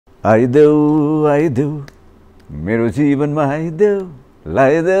आइदेऊ मेरो जीवनमा आइदेऊ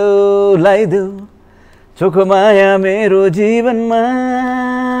लाइदेऊ चोखो माया मेरो जीवनमा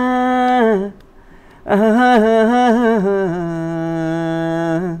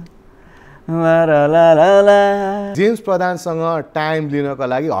जेम्स प्रधानसँग टाइम लिनको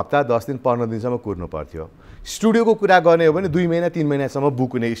लागि हप्ता 10 दिन 15 दिनसम्म कुर्नु पर्थ्यो। स्टुडियोको कुरा गर्ने हो भने 2 महिना 3 महिनासम्म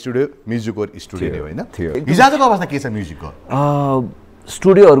बुक हुने स्टुडियो म्युजिकको स्टुडियो नै होइन। हिजोको अवस्था के छ म्युजिकको?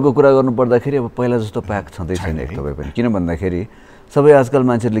 स्टुडियोहरूको कुरा गर्नु पर्दाखेरि अब पहिला जस्तो प्याक छँदै छैन एक तपाईँ पनि, किन भन्दाखेरि सबै आजकल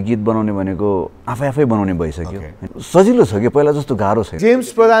मान्छेहरूले गीत बनाउने भनेको आफै बनाउने भइसक्यो। सजिलो छ कि पहिला जस्तो गाह्रो छैन।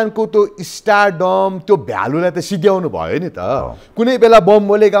 जेम्स प्रधानको त्यो स्टारडम त्यो भ्यालुलाई त सिद्ध्याउनु भयो नि त। कुनै बेला बम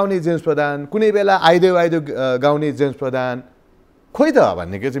बोले गाउने जेम्स प्रधान, कुनै बेला आइदेऊ गाउने जेम्स प्रधान, खोइ त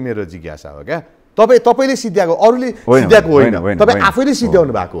भन्ने के चाहिँ मेरो जिज्ञासा हो क्या। तपाईले सिद्ध्याएको, अरूले सिद्ध्याएको होइन, तपाईँ आफैले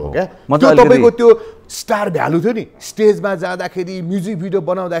सिद्ध्याउनु भएको हो क्या। त्यो तपाईँको त्यो स्टार भ्यालु थियो नि, स्टेजमा जाँदाखेरि म्युजिक भिडियो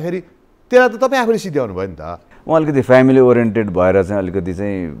बनाउँदाखेरि त्यसलाई त तपाईँ आफैले सिद्ध्याउनु भयो नि त। म अलिकति फ्यामिली ओरिएन्टेड भएर चाहिँ अलिकति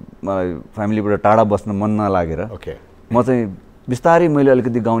चाहिँ मलाई फ्यामिलीबाट टाढा बस्न मन नलागेर म चाहिँ बिस्तारै मैले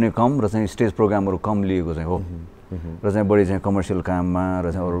अलिकति गाउने कम र चाहिँ स्टेज प्रोग्रामहरू कम लिएको चाहिँ हो र चाहिँ बढी चाहिँ कमर्सियल काममा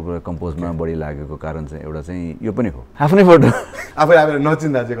र चाहिँ अरू कम्पोजमा बढी लागेको कारण चाहिँ एउटा चाहिँ यो पनि हो। आफ्नै फोटो आफैले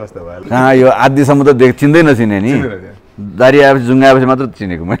नचिन्दा चाहिँ कस्तो भयो? कहाँ यो आधीसम्म त चिन्दै नचिने नि, दारी आएपछि जुङ्गा आएपछि मात्र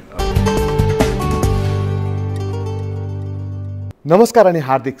चिनेको मैले। नमस्कार अनि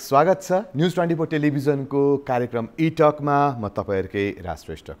हार्दिक स्वागत छ न्युज 24 टेलिभिजनको कार्यक्रम इटकमा। म तपाईहरुकै राज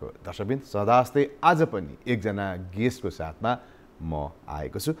श्रेष्ठको दर्शकबिन सदा जस्तै आज पनि एकजना गेस्टको साथमा म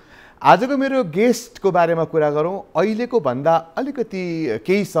आएको छु। आजको मेरो गेस्टको बारेमा कुरा गरौँ, अहिलेको भन्दा अलिकति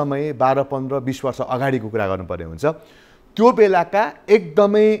केही समय 12, 15, 20 वर्ष अगाडिको कुरा गर्नुपर्ने हुन्छ। त्यो बेलाका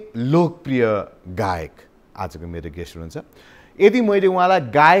एकदमै लोकप्रिय गायक आजको मेरो गेस्ट हुनुहुन्छ। यदि मैले उहाँलाई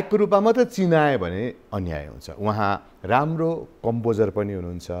गायकको रूपमा मात्र चिनाएँ भने अन्याय हुन्छ। उहाँ राम्रो कम्पोजर पनि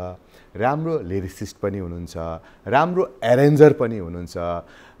हुनुहुन्छ, राम्रो लिरिसिस्ट पनि हुनुहुन्छ, राम्रो एरेन्जर पनि हुनुहुन्छ,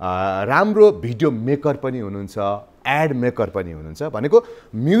 राम्रो भिडियो मेकर पनि हुनुहुन्छ, एड मेकर पनि हुनुहुन्छ। भनेको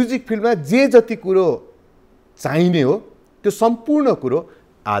म्युजिक फिल्डमा जे जति कुरो चाहिने हो त्यो सम्पूर्ण कुरो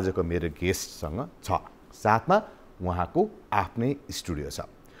आजको मेरो गेस्टसँग छ। साथमा उहाँको आफ्नै स्टुडियो छ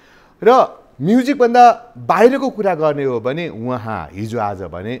र म्युजिकभन्दा बाहिरको कुरा गर्ने हो भने उहाँ हिजो आज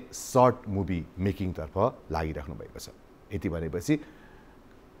भने सर्ट मुभी मेकिङतर्फ लागिराख्नु भएको छ। यति भनेपछि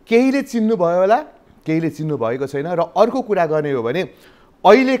केहीले चिन्नुभयो होला, केहीले चिन्नु भएको छैन। र अर्को कुरा गर्ने हो भने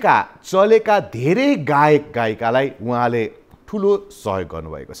अहिलेका चलेका धेरै गायक गायिकालाई उहाँले ठुलो सहयोग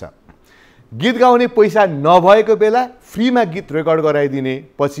गर्नुभएको छ। गीत गाउने पैसा नभएको बेला फ्रीमा गीत रेकर्ड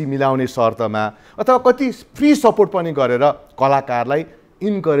गराइदिने, पछि मिलाउने शर्तमा, अथवा कति फ्री सपोर्ट पनि गरेर कलाकारलाई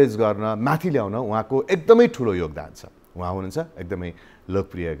इन्करेज गर्न, माथि ल्याउन उहाँको एकदमै ठुलो योगदान छ। उहाँ हुनुहुन्छ एकदमै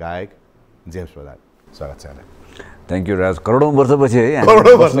लोकप्रिय गायक जेम्स प्रधान। स्वागत छ। थ्याङ्क यू राज। करोडौँ वर्षपछि है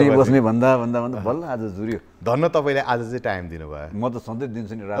बस्ने भन्दा बल्ल आज जुर्यो। धन्न तपाईँले आज चाहिँ टाइम दिनुभयो। म त सधैँ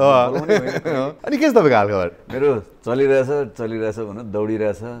दिन्छु नि राज। अनि के छ तपाईँको हालखबर? मेरो चलिरहेछ भनौँ,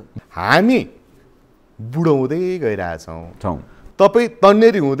 दौडिरहेछ। हामी बुढो हुँदै गइरहेछौँ, तपाईँ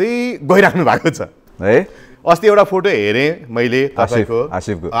तन्नेरी हुँदै गइराख्नु भएको छ है। अस्ति एउटा फोटो हेरेँ मैले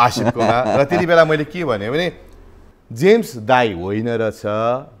आसिफकोमा, र त्यति बेला मैले के भने जेम्स दाई होइन रहेछ,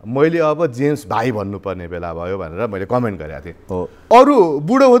 मैले अब जेम्स भाइ भन्नुपर्ने बेला भयो भनेर मैले कमेन्ट गरेको थिएँ। अरू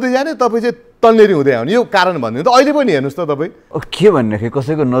बुढो हुँदै जाने, तपाईँ चाहिँ तन्नेरी हुँदै आउने, यो कारण भनिदिनु त। अहिले पनि हेर्नुहोस् त तपाईँ, के भन्ने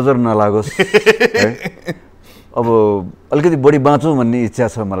कसैको नजर नलागोस्। अब अलिकति बढी बाँचौँ भन्ने इच्छा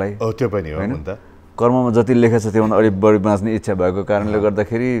छ मलाई। त्यो पनि हो नि त। कर्ममा जति लेखेको छ त्योभन्दा अलिक बढी बाँच्ने इच्छा भएको कारणले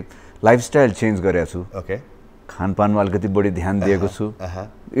गर्दाखेरि लाइफस्टाइल चेन्ज गरेको छु। खानपानमा अलिकति बढी ध्यान दिएको छु।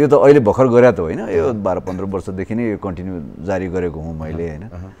 यो त अहिले भर्खर गरे त होइन, यो 12-15 वर्षदेखि नै यो कन्टिन्यू जारी गरेको हुँ मैले होइन।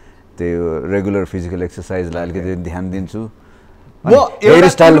 त्यो रेगुलर फिजिकल एक्सर्साइजलाई अलिकति ध्यान दिन्छु, हेयर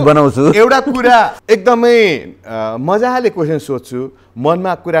स्टाइल बनाउँछु। एउटा कुरा एकदमै मजाले क्वेसन सोध्छु,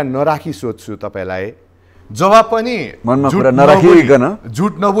 मनमा कुरा नराखी सोध्छु, तपाईँलाई जवाब पनि मनमा कुरा नराखिकन,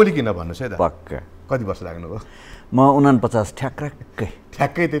 झुट नबोलिकन भन्नुहोस् है त। पक्का। कति वर्ष लाग्नुभयो? म 49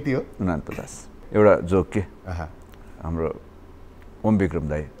 ठ्याक्कै त्यति हो। 49। एउटा जोक के हाम्रो ओम विक्रम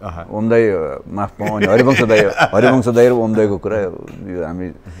दाई, ओम दाई माफ पाउने हरिवंश दाई र ओम दाईको कुरा यो हामी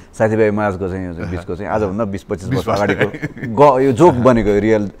साथीभाइ माझको चाहिँ बिचको चाहिँ आजभन्दा 20-25 वर्ष अगाडिको यो जोक बनेको,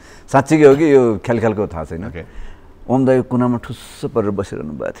 रियल साँच्चीकै हो कि यो ख्यालको थाहा छैन। ओम दाई कुनामा ठुस्स परेर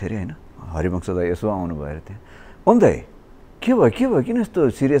बसिरहनु भएको थियो अरे होइन। हरिवंश दाई यसो आउनु भयो अरे त्यहाँ। ओम दाई के भयो किन यस्तो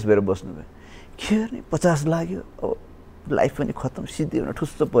सिरियस भएर बस्नुभयो? के गर्ने 50 लाग्यो, अब लाइफ पनि खत्तम, सिद्धि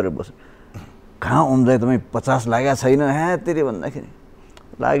ठुस्स परेर बस्नु। कहाँ ओम दाई तपाईँ 50 लागेको छैन तेरि भन्दाखेरि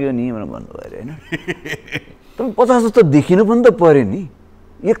लाग्यो नि भनेर भन्नुभयो अरे होइन। तपाईँ 50 जस्तो देखिनु पनि त पऱ्यो नि,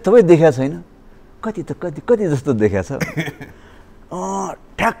 एक तपाईँ देखाएको छैन, कति जस्तो देखाएको छ।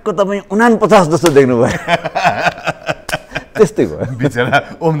 ठ्याक्क तपाईँ 49 जस्तो देख्नुभयो त्यस्तै भयो बिचरा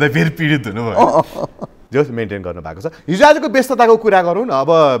ओमदा फेरि पीडित हुनुभयो जस मेन्टेन गर्नु भएको छ हिजो आजको व्यस्तताको कुरा गरौँ न अब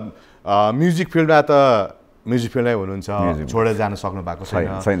म्युजिक फिल्डमा त म्युजिक फिल्डमै हुनुहुन्छ छोडेर जान सक्नु भएको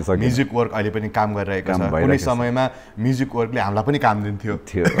छैन म्युजिक वर्क अहिले पनि काम गरिरहेको छ कुनै समयमा म्युजिक वर्कले हामीलाई पनि काम दिन्थ्यो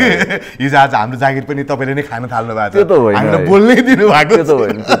हिजो आज हाम्रो जागिर पनि तपाईँले नै खान थाल्नु भएको छ हामीलाई बोल्नै दिनु भएको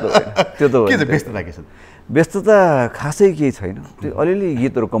त्यो त के छ व्यस्तता के छ व्यस्तता खासै केही छैन त्यो अलिअलि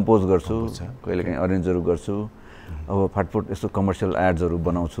गीतहरू कम्पोज गर्छु कहिलेकाहीँ अरेन्जहरू गर्छु अब फाटफुट यसो कमर्सियल एड्सहरू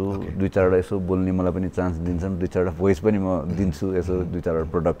बनाउँछु 2-4वटा यसो बोल्ने मलाई पनि चान्स दिन्छन् 2-4वटा भोइस पनि म दिन्छु यसो 2-4वटा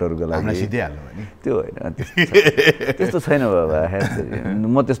प्रडक्टहरूको लागि त्यो होइन त्यस्तो छैन बाबा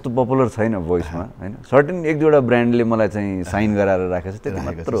म त्यस्तो पपुलर छैन भोइसमा होइन सर्टेन 1-2वटा ब्रान्डले मलाई चाहिँ साइन गराएर राखेको छ त्यति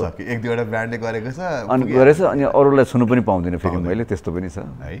मात्र हो 1-2वटा ब्रान्डले गरेको छ अनि गरेछ अनि अरूलाई सुन्नु पनि पाउँदिनँ फेरि मैले त्यस्तो पनि छ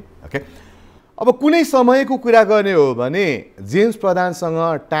है ओके अब कुनै समयको कुरा गर्ने हो भने जेम्स प्रधानसँग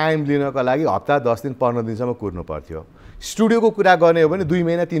टाइम लिनको लागि हप्ता 10 दिन 15 दिनसम्म कुर्नु पर्थ्यो स्टुडियोको कुरा गर्ने हो भने 2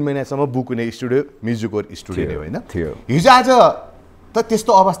 महिना 3 महिनासम्म बुक हुने स्टुडियो म्युजिकको स्टुडियो नै होइन हिजो आज त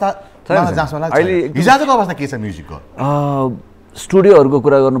त्यस्तो अवस्था अहिले हिजो आजको अवस्था के छ म्युजिकको स्टुडियोहरूको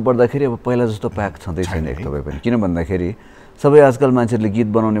कुरा गर्नु पर्दाखेरि अब पहिला जस्तो प्याक छँदै छैन एक तपाईँ पनि किन भन्दाखेरि सबै आजकल मान्छेहरूले गीत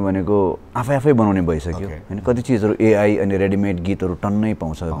बनाउने भनेको आफै बनाउने भइसक्यो होइन कति चिजहरू एआई अनि रेडिमेड गीतहरू टन्नै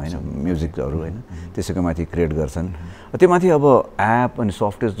पाउँछ होइन म्युजिकहरू होइन त्यसैको माथि क्रिएट गर्छन् त्यो माथि अब एप अनि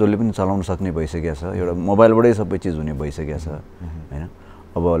सफ्टवेयर जसले पनि चलाउन सक्ने भइसकेको छ एउटा मोबाइलबाटै सबै चिज हुने भइसकेको छ होइन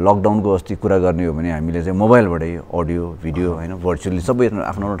अब लकडाउनको अस्ति कुरा गर्ने हो भने हामीले चाहिँ मोबाइलबाटै अडियो भिडियो होइन भर्चुअली सबै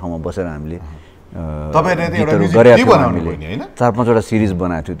आफ्नो ठाउँमा बसेर हामीले गीतहरू गरेका थियौँ हामीले 4-5वटा सिरिज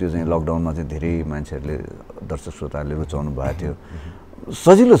बनाएको थियो त्यो चाहिँ लकडाउनमा चाहिँ धेरै मान्छेहरूले दर्शक श्रोताहरूले रुचाउनु भएको थियो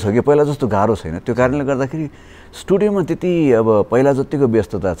सजिलो छ कि पहिला जस्तो गाह्रो छैन त्यो कारणले गर्दाखेरि स्टुडियोमा त्यति अब पहिला जतिको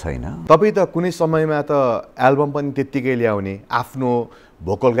व्यस्तता छैन तपाईँ त कुनै समयमा त एल्बम पनि त्यत्तिकै ल्याउने आफ्नो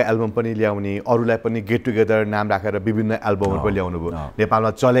भोकलका एल्बम पनि ल्याउने अरूलाई पनि गेट टुगेदर नाम राखेर विभिन्न एल्बमहरू पनि ल्याउनु भयो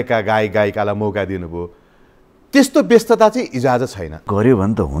नेपालमा चलेका गायिकालाई मौका दिनुभयो त्यस्तो व्यस्तता चाहिँ हिजो आज छैन गऱ्यो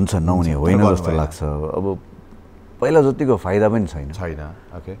भने त हुन्छ नहुने होइन जस्तो लाग्छ अब पहिला जतिको फाइदा पनि छैन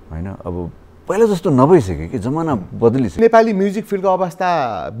ओके होइन अब पहिला जस्तो नभइसक्यो कि जमाना बदलिसक्यो नेपाली म्युजिक फिल्डको अवस्था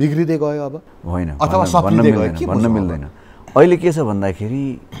बिग्रिँदै गयो अब होइन अथवा भन्न मिल्दैन अहिले के छ भन्दाखेरि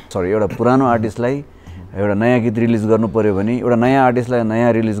सरी एउटा पुरानो आर्टिस्टलाई एउटा नयाँ गीत रिलिज गर्नु पर्यो भने एउटा नयाँ आर्टिस्टलाई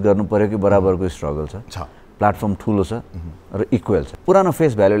नयाँ रिलिज गर्नु पर्यो कि बराबरको स्ट्रगल छ प्लेटफर्म ठुलो छ र इक्वल छ पुरानो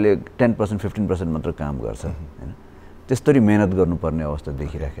फेस भ्यालुले 10% 15% मात्र काम गर्छ होइन त्यस्तरी मेहनत गर्नुपर्ने अवस्था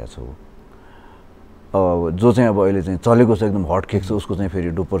देखिराखेको छु अब जो चाहिँ अब अहिले चाहिँ चलेको छ एकदम हट केक छ उसको चाहिँ फेरि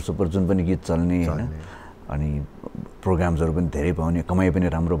डुपर सुपर जुन पनि गीत चल्ने होइन अनि प्रोग्राम्सहरू पनि धेरै पाउने कमाइ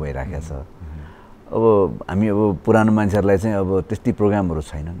पनि राम्रो भइराखेको छ अब हामी अब पुरानो मान्छेहरूलाई चाहिँ अब त्यस्तै प्रोग्रामहरू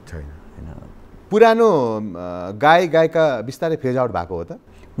छैनन् होइन पुरानो गायिका बिस्तारै फेज आउट भएको हो त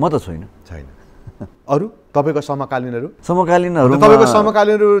म त छैन अरू तपाईँको समकालीनहरू तपाईँको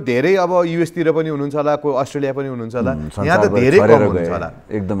समकालीनहरू धेरै अब युएसतिर पनि हुनुहुन्छ होला कोही अस्ट्रेलिया पनि हुनुहुन्छ होला यहाँ त धेरै कम हुनुहुन्छ होला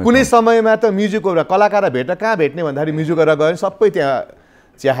एकदम कुनै समयमा त म्युजिकको कलाकार भेट्न कहाँ भेट्ने भन्दाखेरि म्युजिक गरेर गयो सबै त्यहाँ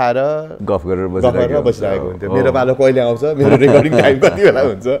चिहाएर गफ गरेर बसिरहेको हुन्थ्यो मेरो पालो कहिले आउँछ मेरो रेकर्डिङ टाइम कति बेला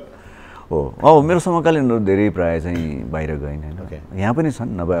हुन्छ हो अब मेरो समकालीनहरू धेरै प्रायः चाहिँ बाहिर गएन होइन यहाँ पनि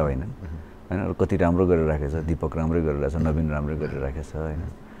छन् नभए होइनन् होइन कति राम्रो गरेर राखेको छ दीपक राम्रै गरेर राखेको छ नवीन राम्रै गरेर राखेको छ होइन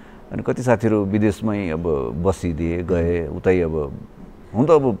अनि कति साथीहरू विदेशमै अब बसिदिए गए उतै अब हुन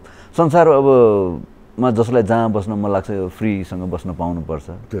त अब संसार अब मा जसलाई जहाँ बस्न मन लाग्छ फ्रीसँग बस्न पाउनुपर्छ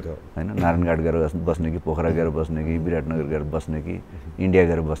होइन नारायणघाट गएर बस्ने कि पोखरा गएर बस्ने कि विराटनगर गएर बस्ने कि इन्डिया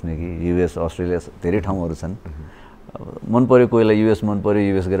गएर बस्ने कि युएस अस्ट्रेलिया धेरै ठाउँहरू छन् मन पऱ्यो कोहीलाई युएस मन पऱ्यो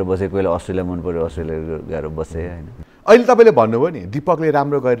युएस गएर बसे कोहीलाई अस्ट्रेलिया मन पऱ्यो अस्ट्रेलिया गएर बसे होइन अहिले तपाईँले भन्नुभयो नि दीपकले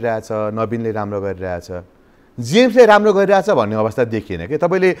राम्रो गरिरहेछ नवीनले राम्रो गरिरहेछ जेम्सले राम्रो गरिरहेछ भन्ने अवस्था देखिएन कि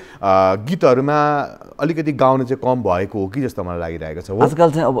तपाईँले गीतहरूमा अलिकति गाउनु चाहिँ कम भएको हो कि जस्तो मलाई लागिरहेको छ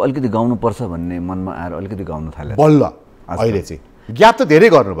आजकल चाहिँ अब अलिकति गाउनुपर्छ भन्ने मनमा आएर अलिकति गाउन थाल्यो बल्ल अहिले चाहिँ ग्याप त धेरै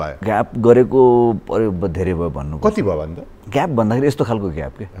गर्नुभयो ग्याप गरेको धेरै भयो भन्नु कति भयो भन्दा ग्याप भन्दाखेरि यस्तो खालको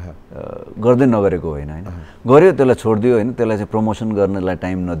ग्याप के गर्दै नगरेको होइन होइन गऱ्यो त्यसलाई छोडिदियो होइन त्यसलाई चाहिँ प्रमोसन गर्नलाई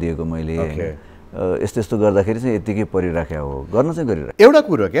टाइम नदिएको मैले यस्तो यस्तो गर्दाखेरि चाहिँ यतिकै परिराखेको हो गर्न चाहिँ गरिरहेको एउटा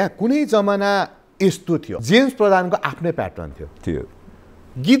कुरो क्या कुनै जमाना यस्तो थियो जेम्स प्रधानको आफ्नै प्याटर्न थियो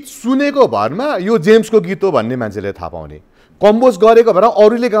गीत सुनेको भरमा यो जेम्सको गीत हो भन्ने मान्छेले थाहा पाउने कम्पोज गरेको भएर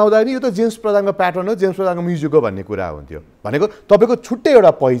अरूले गाउँदा नि यो त जेम्स प्रधानको प्याटर्न हो जेम्स प्रधानको म्युजिक हो भन्ने कुरा हुन्थ्यो भनेको तपाईँको छुट्टै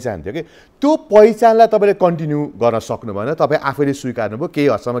एउटा पहिचान थियो कि त्यो पहिचानलाई तपाईँले कन्टिन्यू गर्न सक्नु भएन तपाईँ आफैले स्वीकार्नुभयो केही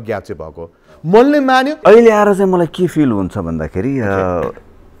हदसम्म ग्याप चाहिँ भएको मनले मान्यो अहिले आएर चाहिँ मलाई के फिल हुन्छ भन्दाखेरि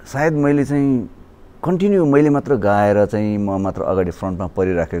सायद मैले चाहिँ कन्टिन्यू मैले मात्र गाएर चाहिँ म मात्र अगाडि फ्रन्टमा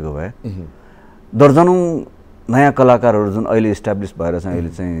परिराखेको भए दर्जनौँ नयाँ कलाकारहरू जुन अहिले इस्टाब्लिस भएर चाहिँ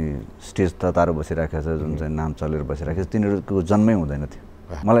अहिले चाहिँ स्टेज तताएर बसिरहेको छ, जुन चाहिँ नाम चलेर बसिरहेको छ, तिनीहरूको जन्मै हुँदैन थियो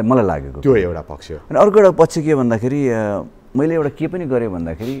मलाई लागेको। त्यो एउटा पक्ष हो। अनि अर्को एउटा पक्ष के भन्दाखेरि मैले एउटा के पनि गरेँ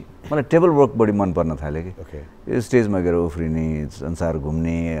भन्दाखेरि मलाई टेबल वर्क बढी मन पर्न थाल्यो कि। यो स्टेजमा गएर उफ्रिने, संसार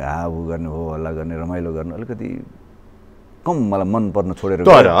घुम्ने, हाउ गर्ने, हो हल्ला गर्ने, रमाइलो गर्ने अलिकति कम मलाई मन पर्न छोडेर।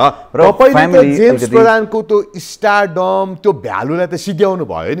 तर तपाईँले जेम्स प्रधानको त्यो स्टारडम, त्यो भ्यालुलाई त सिद्ध्याउनु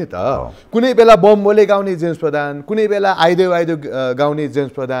भयो नि त। कुनै बेला बम बोले गाउने जेम्स प्रधान, कुनै बेला आइदेऊ आइदेऊ गाउने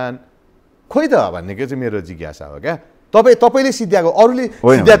जेम्स प्रधान, खोइ त भन्ने के चाहिँ मेरो जिज्ञासा हो क्या। तपाईँले सिद्ध्याएको, अरूले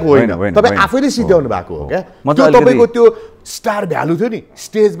सिद्ध्याएको होइन, तपाईँ आफैले सिद्ध्याउनु भएको हो क्या। त्यो तपाईँको त्यो स्टार भ्यालु थियो नि,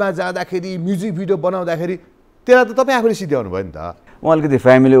 स्टेजमा जाँदाखेरि म्युजिक भिडियो बनाउँदाखेरि, त्यसलाई त तपाईँ आफैले सिद्ध्याउनु भयो नि त। म अलिकति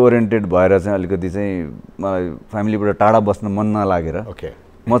फ्यामिली ओरिएन्टेड भएर चाहिँ अलिकति चाहिँ मलाई फ्यामिलीबाट टाढा बस्न मन नलागेर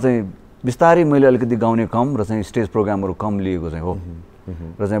म चाहिँ बिस्तारै मैले अलिकति गाउने कम र चाहिँ स्टेज प्रोग्रामहरू कम लिएको चाहिँ हो,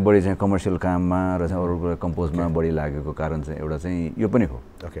 र चाहिँ बढी चाहिँ कमर्सियल काममा र चाहिँ अरू कुरा कम्पोजमा बढी लागेको कारण चाहिँ एउटा चाहिँ यो पनि हो,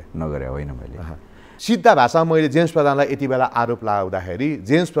 नगरे होइन मैले। सिधा भाषामा मैले जेम्स प्रधानलाई यति बेला आरोप लगाउँदाखेरि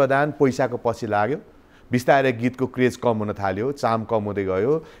जेम्स प्रधान पैसाको पछि लाग्यो, बिस्तारै गीतको क्रेज कम हुन थाल्यो, चाम कम हुँदै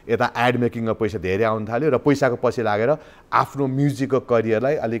गयो, यता एड मेकिङमा पैसा धेरै आउन थाल्यो र पैसाको पछि लागेर आफ्नो म्युजिकको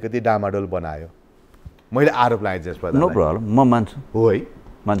करियरलाई अलिकति डामाडोल बनायो। मैले आरोप लगाएँ जेम्स प्रधान। नो प्रब्लम, म मान्छु। हो है,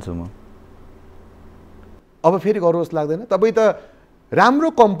 मान्छु म। अब फेरि गर्नु जस्तो लाग्दैन? तपाईँ त राम्रो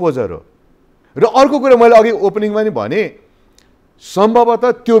कम्पोजर हो। र अर्को कुरा मैले अघि ओपनिङमा नि भने,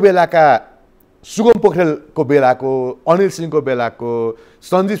 सम्भवतः त्यो बेलाका सुगम पोखरेलको बेलाको, अनिल सिंहको बेलाको,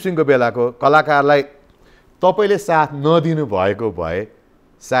 सञ्जीव सिंहको बेलाको कलाकारलाई तपाईँले साथ नदिनु भएको भए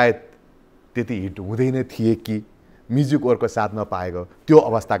सायद त्यति हिट हुँदैन थिए कि म्युजिक ओरको साथ नपाएको त्यो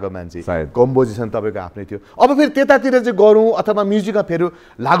अवस्थाको मान्छे, कम्पोजिसन तपाईँको आफ्नै थियो। अब फेरि त्यतातिर चाहिँ गरौँ अथवा म्युजिकमा फेरि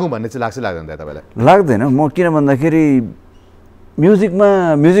लागौँ भन्ने चाहिँ लाग्छ लाग्दैन तपाईँलाई? लाग्दैन। म किन भन्दाखेरि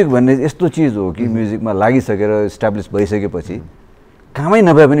म्युजिक भन्ने यस्तो चिज हो कि म्युजिकमा लागिसकेर इस्टाब्लिस भइसकेपछि कामै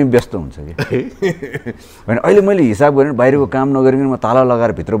नभए पनि व्यस्त हुन्छ कि होइन। अहिले मैले हिसाब गरेँ बाहिरको काम नगरिकन म ताला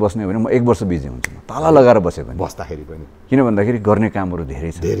लगाएर भित्र बस्ने भने म 1 वर्ष बिजी हुन्छु। ताला लगाएर बसेँ भने बस्दाखेरि पनि, किन भन्दाखेरि गर्ने कामहरू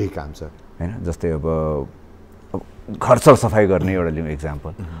धेरै छ, धेरै काम छ होइन। जस्तै अब घर सफाइ गर्ने एउटा लिउँ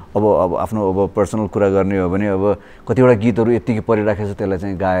इक्जाम्पल। अब आफ्नो पर्सनल कुरा गर्ने हो भने अब कतिवटा गीतहरू यत्तिकै परिराखेको छ, त्यसलाई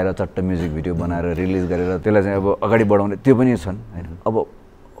चाहिँ गाएर चट्ट म्युजिक भिडियो बनाएर रिलिज गरेर त्यसलाई चाहिँ अब अगाडि बढाउने त्यो पनि छन् होइन। अब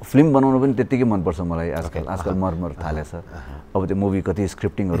फिल्म बनाउनु पनि त्यत्तिकै मनपर्छ मलाई आजकल मर्मर थालेछ। अब त्यो मुभी कति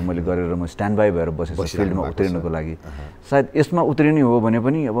स्क्रिप्टिङहरू मैले गरेर म स्ट्यान्ड बाई भएर बसेछु फिल्डमा उत्रिनको लागि। सायद यसमा उत्रिने हो भने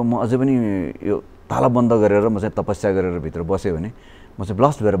पनि अब म अझै पनि यो ताला बन्द गरेर म चाहिँ तपस्या गरेर भित्र बसेँ भने म चाहिँ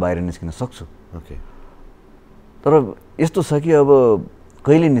ब्लास्ट भएर बाहिर निस्किन सक्छु। तर यस्तो छ कि अब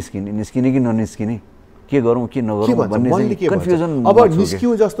कहिले निस्किने कि ननिस्किने, के गरौँ के नगरौँ भन्ने चाहिँ कन्फ्युजन। अब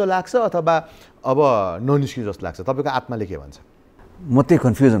निस्किउँ जस्तो लाग्छ अथवा अब ननिस्किउँ जस्तो लाग्छ, तपाईँको आत्माले के भन्छ? म त्यही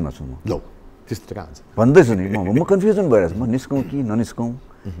कन्फ्युजनमा छु। म ल त्यस्तो कहाँ हुन्छ भन्दैछु नि, म कन्फ्युजन भइरहेको छु। म निस्कौँ कि ननिस्कौँ,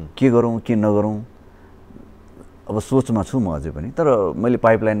 के गरौँ के नगरौँ, अब सोचमा छु म अझै पनि। तर मैले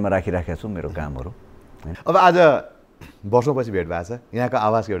पाइपलाइनमा राखिराखेको छु मेरो कामहरू। अब आज वर्षौँपछि भेट भएको छ, यहाँको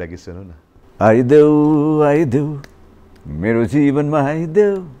आवाजको एउटा गीत सुनौ न। आइदेऊ मेरो जीवनमा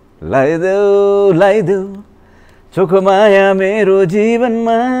आइदेऊ, लाइदेऊ चोखो माया मेरो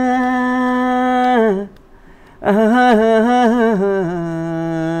जीवनमा,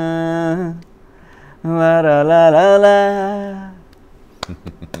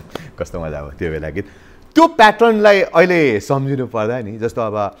 कस्तो मजा अब त्यो बेला गीत। त्यो प्याटर्नलाई अहिले सम्झिनु पर्दा नि, जस्तो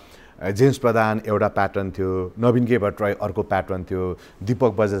अब जेम्स प्रधान एउटा प्याटर्न थियो, नवीन के भट्टराई अर्को प्याटर्न थियो,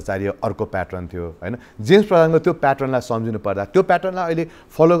 दीपक बज्राचार्य अर्को प्याटर्न थियो होइन। जेम्स प्रधानको त्यो प्याटर्नलाई सम्झिनु पर्दा त्यो प्याटर्नलाई अहिले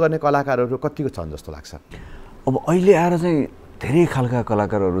फलो गर्ने कलाकारहरू कतिको छन् जस्तो लाग्छ? अब अहिले आएर चाहिँ धेरै खालका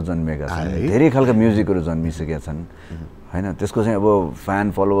कलाकारहरू जन्मेका छन्, धेरै खालका म्युजिकहरू जन्मिसकेका छन् होइन। त्यसको चाहिँ अब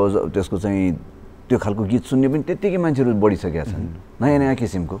फ्यान फलोवर्स, त्यसको चाहिँ त्यो खालको गीत सुन्ने पनि त्यत्तिकै मान्छेहरू बढिसकेका छन्। नयाँ नयाँ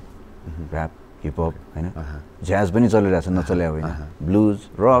किसिमको ऱ्याप, हिपहप होइन, ज्याज पनि चलिरहेछ, नचल्या होइन, ब्लुज,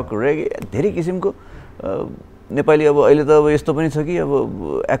 रक, रेगे, धेरै किसिमको नेपाली। अब अहिले त अब यस्तो पनि छ कि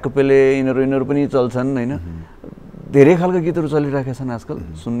अब एकोपेले यिनीहरू पनि चल्छन् होइन। धेरै खालका गीतहरू चलिरहेका छन् आजकल,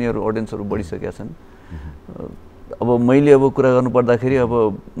 सुन्नेहरू अडियन्सहरू बढिसकेका छन्। अब मैले अब कुरा गर्नु पर्दाखेरि अब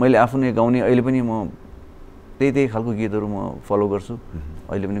मैले आफूले गाउने अहिले पनि म त्यही खालको गीतहरू म फलो गर्छु,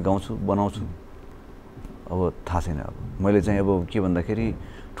 अहिले पनि गाउँछु बनाउँछु। अब थाहा छैन, अब मैले चाहिँ अब के भन्दाखेरि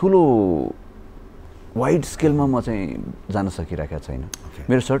ठुलो वाइड स्केलमा म चाहिँ जान सकिरहेको छैन।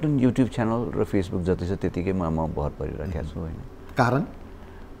 मेरो सर्टन युट्युब च्यानल र फेसबुक जति छ त्यतिकैमा म भर परिरहेको छु होइन। कारण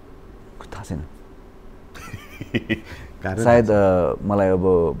थाहा छैन, सायद मलाई अब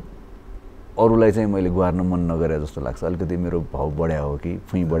अरूलाई चाहिँ मैले गुहार्न मन नगरे जस्तो लाग्छ। अलिकति मेरो भाउ बढ्या हो कि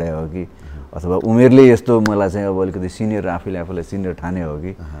फुइँ बढ्या हो कि अथवा उमेरले यस्तो मलाई चाहिँ अब अलिकति सिनियर आफूलाई सिनियर ठाने हो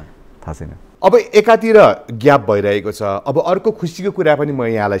कि थाहा छैन। अब एकातिर ग्याप भइरहेको छ। अब अर्को खुसीको कुरा पनि म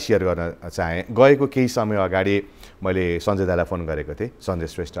यहाँलाई सेयर गर्न चाहेँ। गएको केही समय अगाडि मैले सञ्जय दालाई फोन गरेको थिएँ, सञ्जय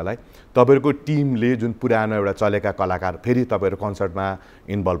श्रेष्ठलाई। तपाईँहरूको टिमले जुन पुरानो एउटा चलेका कलाकार फेरि तपाईँहरू कन्सर्टमा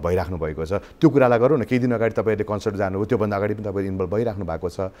इन्भल्भ भइराख्नु भएको छ, त्यो कुरालाई गरौँ न। केही दिन अगाडि तपाईँहरूले कन्सर्ट जानुभयो, त्योभन्दा अगाडि पनि तपाईँहरू इन्भल्भ भइराख्नु भएको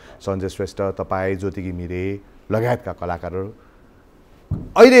छ। सञ्जय श्रेष्ठ, तपाईँ, ज्योति घिमिरे लगायतका कलाकारहरू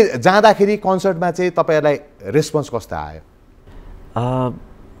अहिले जाँदाखेरि कन्सर्टमा चाहिँ तपाईँहरूलाई रेस्पोन्स कस्तो आयो?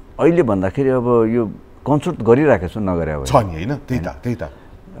 अहिले भन्दाखेरि अब यो कन्सर्ट गरिराखेको छु, नगरे अब छ नि होइन? त्यही त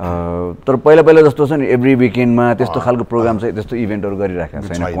तर पहिला पहिला जस्तो छ नि एभ्री विकेन्डमा त्यस्तो खालको प्रोग्राम चाहिँ त्यस्तो इभेन्टहरू गरिराखेको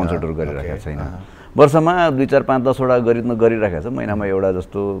छैन, कन्सर्टहरू गरिराखेको छैन। वर्षमा 2, 4, 5, 10 वटा गरिराखेको छ, महिनामा एउटा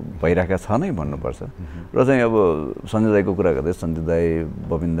जस्तो भइराखेको छ नै भन्नुपर्छ। र चाहिँ अब सञ्जय दाईको कुरा गर्दै सञ्जय दाई,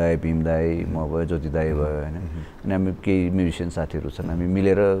 बबिन दाई, भीम दाई, म भयो, ज्योति दाई भयो होइन, अनि हामी केही म्युजिसियन साथीहरू छन्, हामी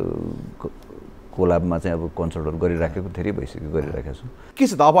मिलेर कोलाबमा चाहिँ अब कन्सर्टहरू गरिराखेको धेरै भइसक्यो, गरिराखेको छु। के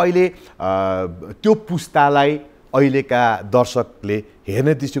छ त अब अहिले त्यो पुस्तालाई अहिलेका दर्शकले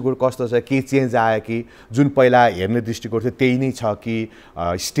हेर्ने दृष्टिकोण कस्तो छ? केही चेन्ज आयो कि? जुन पहिला हेर्ने दृष्टिकोण थियो त्यही नै छ कि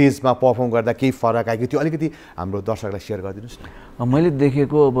स्टेजमा पर्फर्म गर्दा केही फरक आयो कि? त्यो अलिकति हाम्रो दर्शकलाई सेयर गरिदिनुहोस् न। मैले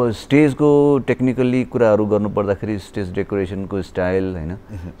देखेको अब स्टेजको टेक्निकल्ली कुराहरू गर्नुपर्दाखेरि स्टेज डेकोरेसनको स्टाइल होइन,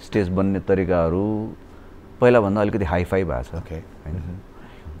 स्टेज बन्ने तरिकाहरू पहिलाभन्दा अलिकति हाइफाई भएको छ होइन।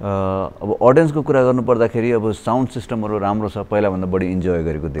 अब अडियन्सको कुरा गर्नुपर्दाखेरि अब साउन्ड सिस्टमहरू राम्रो छ, पहिलाभन्दा बढी इन्जोय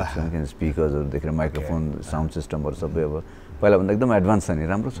गरेको देख्छौँ। किन स्पिकर्सहरू देखेर माइक्रोफोन, साउन्ड सिस्टमहरू सबै अब पहिलाभन्दा एकदम एडभान्स छ नि,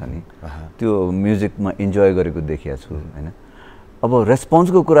 राम्रो छ नि, त्यो म्युजिकमा इन्जोय गरेको देखिया छु होइन। अब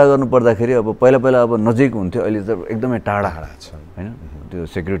रेस्पोन्सको कुरा गर्नुपर्दाखेरि अब पहिला पहिला अब नजिक हुन्थ्यो, अहिले त एकदमै टाढा छ होइन, त्यो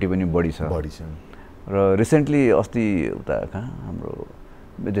सेक्युरिटी पनि बढी छ। र रिसेन्टली अस्ति उता कहाँ हाम्रो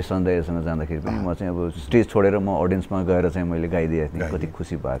विदेश सञ्जयसँग जाँदाखेरि पनि म चाहिँ अब स्टेज छोडेर म अडियन्समा गएर चाहिँ मैले गाइदिएको थिएँ, कति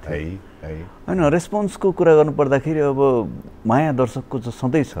खुसी भएको थिएँ होइन। रेस्पोन्सको कुरा गर्नुपर्दाखेरि अब माया दर्शकको चाहिँ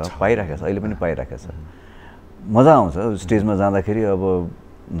सधैँ छ, पाइरहेको छ, अहिले पनि पाइरहेको छ। मजा आउँछ स्टेजमा जाँदाखेरि। अब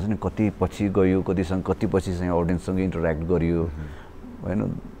हुन्छ नि कति पछि गयो, कति पछिसँग अडियन्ससँग इन्टरेक्ट गरियो होइन,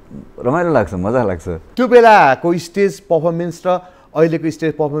 रमाइलो लाग्छ, मजा लाग्छ। त्यो बेलाको स्टेज पर्फर्मेन्स र अहिलेको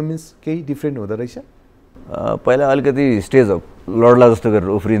स्टेज पर्फर्मेन्स केही डिफ्रेन्ट हुँदो रहेछ? पहिला अलिकति स्टेज लड्ला जस्तो गरेर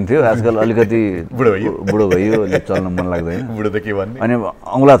उफ्रिन्थ्यो, आजकल अलिकति बुढो भयो, चल्न मन लाग्दैन। बुढो त के भन्ने, अनि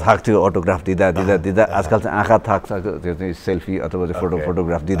औँला थाक्थ्यो अटोग्राफ दिँदा आजकल चाहिँ आँखा थाक्छ, त्यो चाहिँ सेल्फी अथवा चाहिँ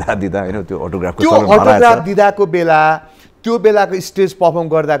फोटोग्राफ दिँदा होइन, त्यो अटोग्राफको अटोग्राफ दिँदाको बेला त्यो बेलाको स्टेज पर्फर्म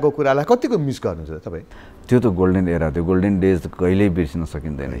गर्दाको कुरालाई कतिको मिस गर्नुहुन्छ तपाईँ? त्यो त गोल्डन एरा, त्यो गोल्डन डेज त कहिल्यै बिर्सिन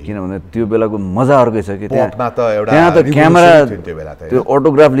सकिँदैन। किनभने त्यो बेलाको मजा अर्कै छ कि त्यहाँ त क्यामेरा, त्यो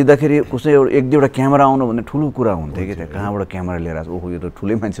अटोग्राफ लिँदाखेरि कसै एक दुईवटा क्यामेरा आउनु भन्ने ठुलो कुरा हुन्थ्यो कि, त्यहाँ कहाँबाट क्यामेरा लिएर आएको, ओहो यो त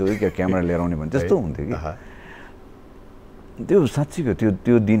ठुलै मान्छे हो कि क्यामेरा लिएर आउने भने त्यस्तो हुन्थ्यो कि। त्यो साँच्चीको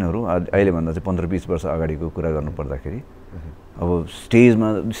त्यो दिनहरू अहिलेभन्दा चाहिँ 15-20 वर्ष अगाडिको कुरा गर्नुपर्दाखेरि अब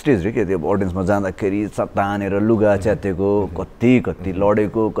स्टेज रे के त्यो अडियन्समा जाँदाखेरि तानेर लुगा च्यातेको, कति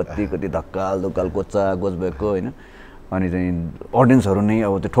लडेको, कति धक्काल कोचा गोज भएको होइन। अनि चाहिँ अडियन्सहरू नै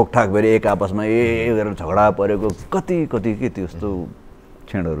अब त्यो ठोकठाक भएर एक आपसमा गरेर झगडा परेको कति के त्यस्तो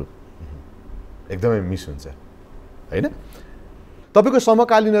क्षणहरू एकदमै मिस हुन्छ होइन। तपाईँको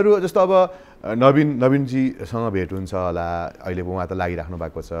समकालीनहरू जस्तो अब नवीनजीसँग भेट हुन्छ होला, अहिले उहाँ त लागिराख्नु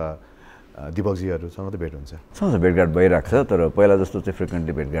भएको छ, दिपकजीहरूसँग त भेट हुन्छ? भेटघाट भइरहेको छ, तर पहिला जस्तो चाहिँ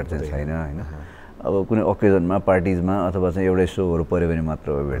फ्रिक्वेन्टली भेटघाट चाहिँ छैन होइन। अब कुनै ओकेजनमा, पार्टिजमा अथवा चाहिँ एउटै सोहरू पऱ्यो भने मात्र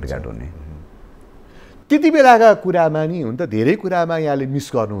भेटघाट हुने। त्यति बेलाका कुरामा नि हुन त धेरै कुरामा यहाँले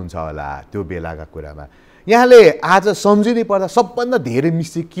मिस गर्नुहुन्छ होला। त्यो बेलाका कुरामा यहाँले आज सम्झिनै पर्दा सबभन्दा धेरै मिस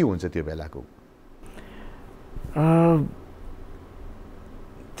चाहिँ के हुन्छ त्यो बेलाको?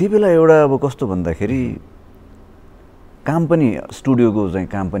 त्यो बेला एउटा अब कस्तो भन्दाखेरि काम पनि, स्टुडियोको चाहिँ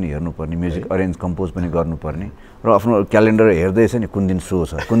काम पनि हेर्नुपर्ने, म्युजिक अरेन्ज कम्पोज पनि गर्नुपर्ने, र आफ्नो क्यालेन्डर हेर्दैछ नि कुन दिन सो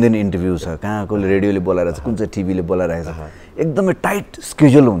छ, कुन दिन इन्टरभ्यू छ, कहाँ कसले रेडियोले बोलाइरहेको छ, कुन चाहिँ टिभीले बोलाइरहेको छ, एकदमै टाइट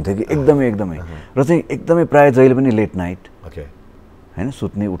स्केड्युल हुन्थ्यो कि एकदमै र चाहिँ एकदमै प्रायः जहिले पनि लेट नाइट होइन,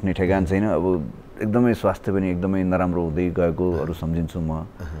 सुत्ने उठ्ने ठेगान छैन। अब एकदमै स्वास्थ्य पनि एकदमै नराम्रो हुँदै गएकोहरू सम्झिन्छु म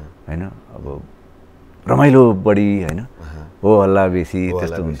होइन। अब रमाइलो बढी होइन, हो हल्ला बेसी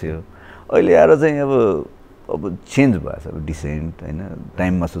त्यस्तो हुन्थ्यो। अहिले आएर चाहिँ अब चेन्ज भएको छ, अब डिसेन्ट होइन,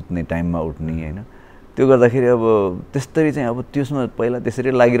 टाइममा सुत्ने, टाइममा उठ्ने होइन। त्यो गर्दाखेरि अब त्यस्तरी चाहिँ अब त्यसमा पहिला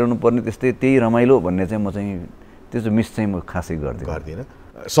त्यसरी लागिरहनु पर्ने, त्यही रमाइलो भन्ने चाहिँ म चाहिँ त्यो चाहिँ मिस चाहिँ म खासै गर्दिनँ।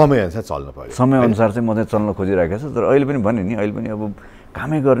 समयअनुसार चल्नु पर्यो, समयअनुसार चाहिँ म चाहिँ चल्न खोजिरहेको छु। तर अहिले पनि भने नि, अहिले पनि अब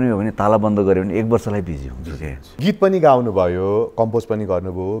कामै गर्ने हो भने ताला बन्द गऱ्यो भने 1 वर्षलाई बिजी हुन्छु क्या। गीत पनि गाउनुभयो, कम्पोज पनि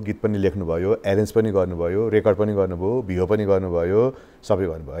गर्नुभयो, गीत पनि लेख्नुभयो, एरेन्ज पनि गर्नुभयो, रेकर्ड पनि गर्नुभयो, भिडियो पनि गर्नुभयो, सबै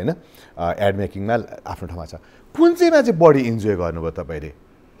गर्नुभयो होइन। एड मेकिङमा आफ्नो ठाउँमा छ। कुन चाहिँमा चाहिँ बढी इन्जोय गर्नुभयो तपाईँले?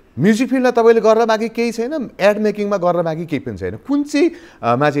 म्युजिक फिल्डमा तपाईँले गर्न बाँकी केही छैन, एड मेकिङमा गर्न बाँकी केही पनि छैन, कुन चाहिँ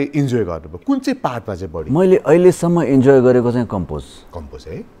मा चाहिँ इन्जोय गर्नुभयो, कुन चाहिँ पार्टमा चाहिँ बढी? मैले अहिलेसम्म इन्जोय गरेको चाहिँ कम्पोज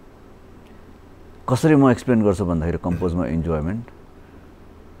है। कसरी म एक्सप्लेन गर्छु भन्दाखेरि कम्पोजमा इन्जोयमेन्ट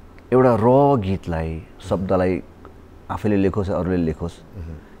एउटा र गीतलाई शब्दलाई आफैले लेखोस् अरूले लेखोस्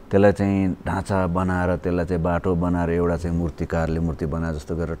त्यसलाई चाहिँ ढाँचा बनाएर त्यसलाई चाहिँ बाटो बनाएर एउटा चाहिँ मूर्तिकारले मूर्ति बनाए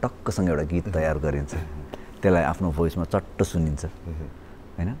जस्तो गरेर टक्कसँग एउटा गीत तयार गरिन्छ, त्यसलाई आफ्नो भोइसमा चट्ट सुनिन्छ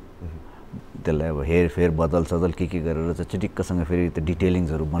हैन, त्यसलाई अब हेरफेर बदल सदल के गरेर चाहिँ चिटिक्कसँग फेरि त्यो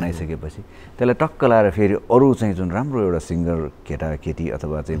डिटेलिङ्सहरू बनाइसकेपछि त्यसलाई टक्क लाएर फेरि अरू चाहिँ जुन राम्रो एउटा सिङ्गर केटा केटी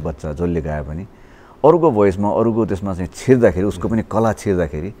अथवा चाहिँ बच्चा जसले गायो भने अरूको भोइसमा अरूको त्यसमा चाहिँ छिर्दाखेरि उसको पनि कला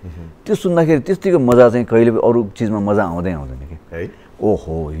छिर्दाखेरि त्यो सुन्दाखेरि त्यतिको मजा चाहिँ कहिले अरू चिजमा मजा आउँदैन कि है।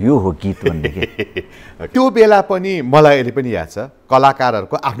 ओहो यो हो गीत भन्ने कि त्यो बेला पनि मलाई अहिले पनि याद छ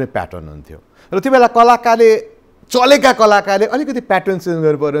कलाकारहरूको आफ्नै प्याटर्न हुन्थ्यो र त्यो बेला चलेका कलाकारले अलिकति प्याटर्न चेन्ज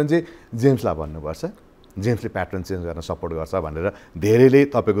गर्नु पऱ्यो भने चाहिँ जेम्सलाई भन्नुपर्छ, जेम्सले प्याटर्न चेन्ज गर्न सपोर्ट गर्छ भनेर धेरैले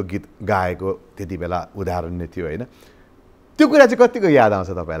तपाईँको गीत गाएको त्यति बेला उदाहरण नै थियो होइन। त्यो कुरा चाहिँ कतिको याद आउँछ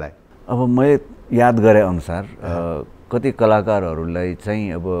तपाईँलाई? अब मैले याद गरे अनुसार कति कलाकारहरूलाई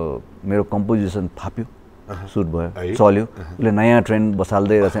चाहिँ अब मेरो कम्पोजिसन फाप्यो, सुट भयो, चल्यो, उसले नयाँ ट्रेन्ड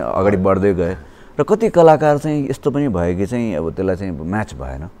बसाल्दै र चाहिँ अगाडि बढ्दै गए र कति कलाकार चाहिँ यस्तो पनि भयो कि चाहिँ अब त्यसलाई चाहिँ म्याच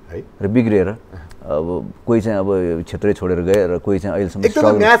भएन र बिग्रिएर अब कोही चाहिँ अब क्षेत्रै छोडेर गए र कोही चाहिँ अहिलेसम्म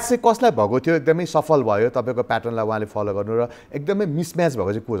एकदमै म्याच चाहिँ कसलाई भएको थियो, एकदमै सफल भयो तपाईँको प्याटर्नलाई उहाँले फलो गर्नु र एकदमै मिसम्याच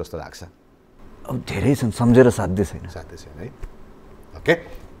भएको चाहिँ को जस्तो लाग्छ? अब धेरै छन्, सम्झेर साध्य छैन है। ओके,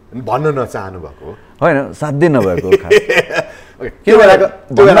 भन्न नचाहनु भएको होइन, साध्य नभएको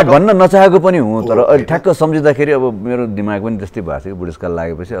भन्न नचाहेको पनि हुँ, तर अहिले ठ्याक्क सम्झिँदाखेरि अब मेरो दिमाग पनि त्यस्तै भएको थियो बुढेसकाल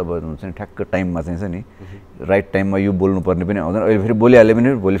लागेपछि अब चाहिँ ठ्याक्क टाइममा चाहिँ छ नि राइट टाइममा यो बोल्नुपर्ने पनि आउँदैन, अहिले फेरि बोलिहाल्यो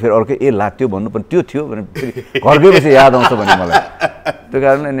भने भोलि फेरि अर्कै त्यो भन्नुपर्ने त्यो थियो भने फेरि घर गएपछि याद आउँछ भने मलाई त्यो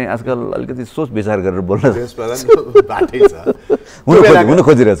कारणले नि आजकल अलिकति सोच विचार गरेर बोल्न हुन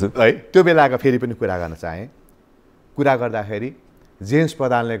खोजिरहेको छु है। त्यो बेलाको फेरि पनि कुरा गर्न चाहेँ, कुरा गर्दाखेरि जेम्स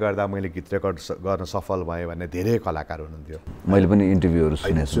प्रधानले गर्दा मैले गीत रेकर्ड गर्न सफल भएँ भन्ने धेरै कलाकार हुनुहुन्थ्यो, मैले पनि इन्टरभ्यूहरू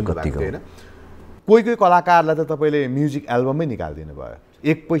सुनेको छु कतिको होइन। कोही कलाकारलाई त तपाईँले म्युजिक एल्बमै निकालिदिनु भयो,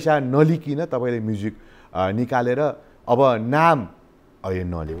 एक पैसा नलिकिन तपाईँले म्युजिक निकालेर अब नाम अहिले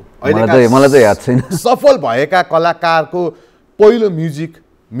नलिऊ, मलाई त याद छैन सफल भएका कलाकारको पहिलो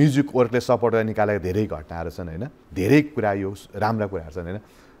म्युजिक वर्कले सपोर्ट गरेर निकालेका धेरै घटनाहरू छन् होइन, धेरै कुरा यो राम्रा कुराहरू छन् होइन।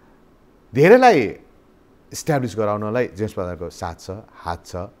 धेरैलाई इस्ट्याब्लिस गराउनलाई जेम्स प्रधानको साथ छ, हात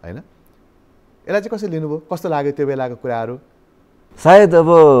छ होइन। यसलाई चाहिँ कसरी लिनुभयो, कस्तो लाग्यो त्यो बेलाको कुराहरू? सायद अब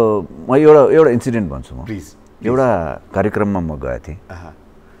म एउटा इन्सिडेन्ट भन्छु, म प्लिज। एउटा कार्यक्रममा म गएको थिएँ,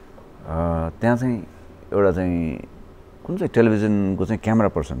 त्यहाँ चाहिँ एउटा चाहिँ कुन चाहिँ टेलिभिजनको चाहिँ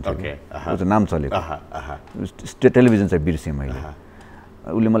क्यामेरा पर्सन थियो, ऊ चाहिँ नाम चलेको टेलिभिजन चाहिँ बिर्सेँ मैले,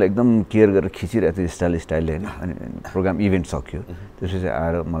 उसले मलाई एकदम केयर गरेर खिचिरहेको थियो स्टाइलले होइन। अनि प्रोग्राम इभेन्ट सक्यो, त्यसपछि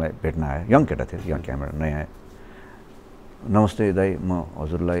आएर मलाई भेट्न आयो, यङ केटा थियो, यङ क्यामेरा नयाँ आयो, नमस्ते दाइ म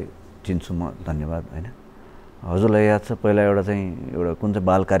हजुरलाई चिन्छु म, धन्यवाद होइन। हजुरलाई याद छ पहिला एउटा कुन चाहिँ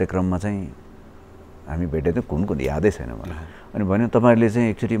बाल कार्यक्रममा चाहिँ हामी भेटेको थियौँ, कुन यादै छैन मलाई, अनि भन्यो तपाईँहरूले चाहिँ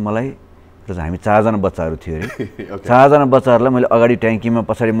एकचोटि मलाई र हामी 4 जना बच्चाहरू थियो अरे, 4 जना बच्चाहरूलाई मैले अगाडि ट्याङ्कीमा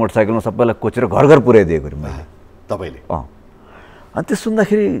पछाडि मोटरसाइकलमा सबैलाई कोचेर घर घर पुर्याइदिएको अरे मैले तपाईँले। अनि त्यो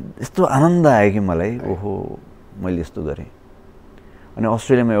सुन्दाखेरि यस्तो आनन्द आयो कि मलाई, ओहो मैले यस्तो गरेँ। अनि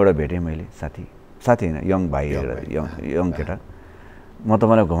अस्ट्रेलियामा एउटा भेटेँ मैले साथी होइन, यङ भाइ यङ केटा, म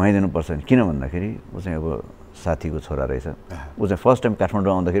तपाईँलाई घुमाइदिनुपर्छ नि, किन भन्दाखेरि ऊ चाहिँ अब साथीको छोरा रहेछ, ऊ चाहिँ फर्स्ट टाइम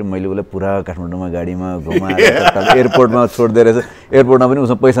काठमाडौँ आउँदाखेरि मैले उसलाई पुरा काठमाडौँमा गाडीमा घुमाएर एयरपोर्टमा छोडिदिए रहेछ, एयरपोर्टमा पनि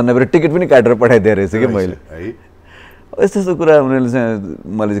उसँग पैसा नभएर टिकट पनि काटेर पठाइदिए रहेछ कि मैले। यस्तो कुरा उनीहरूले चाहिँ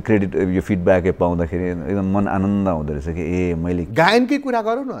मैले चाहिँ क्रेडिट यो फिडब्याकै पाउँदाखेरि एकदम मन आनन्द आउँदो रहेछ कि ए मैले गायनकै कुरा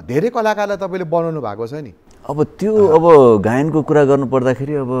गरौँ न, धेरै कलाकारलाई तपाईँले बनाउनु भएको छ नि। अब त्यो अब गायनको कुरा गर्नु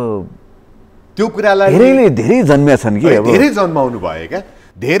पर्दाखेरि अब त्यो कुरालाई धेरै जन्मिया छन् कि, अब धेरै जन्माउनु भयो क्या,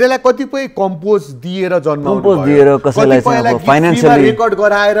 धेरैलाई कतिपय कम्पोज दिएर कसैलाई चाहिँ फाइनेन्सियली रेकर्ड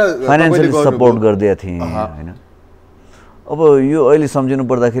गराएर सपोर्ट गरिदिएको थिएँ होइन। अब यो अहिले सम्झिनु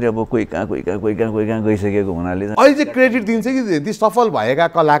पर्दाखेरि अब कोही कहाँ गइसकेको हुनाले अहिले चाहिँ क्रेडिट दिन्छ कि ती सफल भएका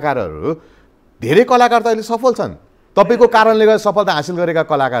कलाकारहरू, धेरै कलाकार त अहिले सफल छन्, तपाईँको कारणले गर्दा सफलता हासिल गरेका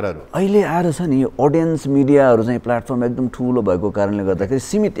कलाकारहरू अहिले आएर छ नि। यो अडियन्स मिडियाहरू चाहिँ प्लेटफर्म एकदम ठुलो भएको कारणले गर्दाखेरि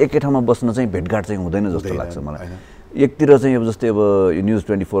सीमित एकै ठाउँमा बस्न चाहिँ भेटघाट चाहिँ हुँदैन जस्तो लाग्छ मलाई। एकतिर चाहिँ अब जस्तै अब यो न्युज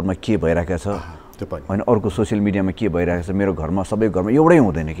 24मा के भइरहेको छ होइन, अर्को सोसियल मिडियामा के भइरहेको छ, मेरो घरमा सबै घरमा एउटै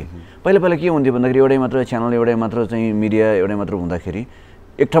हुँदैन कि। पहिला के हुन्थ्यो भन्दाखेरि एउटै मात्र च्यानल, एउटै मात्र चाहिँ मिडिया, एउटै मात्र हुँदाखेरि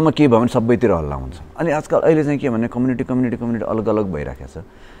एक ठाउँमा के भयो भने सबैतिर हल्ला हुन्छ। अनि आजकल अहिले चाहिँ के भने कम्युनिटी अलग अलग भइरहेको छ,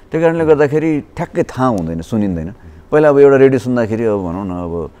 त्यो कारणले गर्दाखेरि ठ्याक्कै थाहा हुँदैन, सुनिँदैन। पहिला अब एउटा रेडियो सुन्दाखेरि अब भनौँ न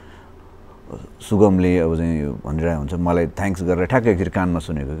अब सुगमले अब चाहिँ भनिरहेको हुन्छ मलाई थ्याङ्क्स गरेर ठ्याक्कै एकचोटि कानमा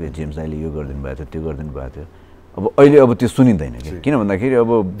सुनेको कि जेम्स दाइले यो गरिदिनु भएको थियो त्यो गरिदिनु भएको थियो अब अहिले अब त्यो सुनिँदैन कि किन भन्दाखेरि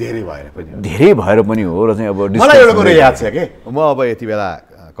अब धेरै भएर पनि हो र चाहिँ अब मलाई एउटा कुरा याद छ कि म अब यति बेला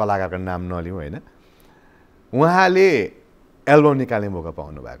कलाकारको नाम नलिउँ होइन उहाँले एल्बम निकाल्ने मौका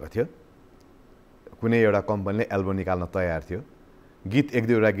पाउनु भएको थियो कुनै एउटा कम्पनीले एल्बम निकाल्न तयार थियो गीत एक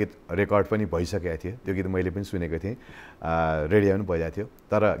दुईवटा गीत रेकर्ड पनि भइसकेको थियो त्यो गीत मैले पनि सुनेको थिएँ रेडियो पनि बजाएको थियो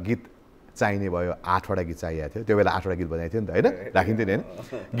तर गीत चाहिने भयो 8वटा गीत चाहिएको थियो त्यो बेला 8वटा गीत बजाएको थियो नि त होइन राखिन्थ्यो नि होइन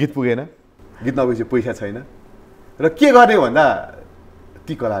गीत पुगेन गीत नभएपछि पैसा छैन र के गर्ने भन्दा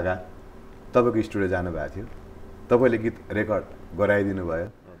ती कलाकार तपाईँको स्टुडियो जानुभएको थियो तपाईँले गीत रेकर्ड गराइदिनु भयो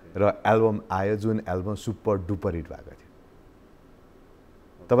र एल्बम आयो जुन एल्बम सुपर डुपर हिट भएको थियो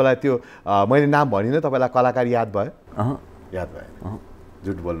तपाईँलाई त्यो मैले नाम भनिनँ तपाईँलाई कलाकार याद भयो याद भयो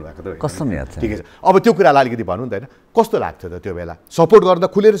झुट बोल्नु भएको त कसम याद छ ठिकै छ अब त्यो कुरालाई अलिकति भन्नु नि त होइन कस्तो लाग्थ्यो त त्यो बेला सपोर्ट गर्दा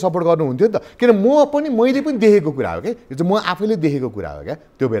खुलेर सपोर्ट गर्नुहुन्थ्यो नि त किन मैले पनि देखेको कुरा हो क्या यो चाहिँ म आफैले देखेको कुरा हो क्या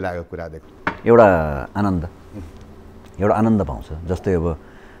त्यो बेलाको कुरा देख्नु एउटा आनन्द पाउँछ जस्तै अब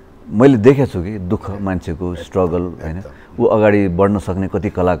मैले देखेको छु कि दुःख मान्छेको स्ट्रगल होइन ऊ अगाडि बढ्न सक्ने कति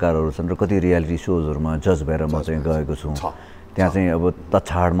कलाकारहरू छन् र कति रियालिटी सोजहरूमा जज भएर म चाहिँ गएको छु त्यहाँ चाहिँ अब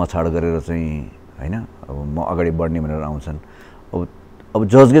तछाड मछाड गरेर चाहिँ होइन अब म अगाडि बढ्ने भनेर आउँछन् अब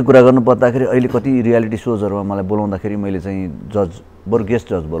जजकै कुरा गर्नु पर्दाखेरि अहिले कति रियालिटी सोजहरूमा मलाई बोलाउँदाखेरि मैले चाहिँ जज बरु गेस्ट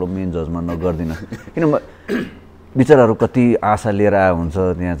जज बोलाउँ मेन जजमा नगर्दिनँ किन बिचराहरू कति आशा लिएर आएको हुन्छ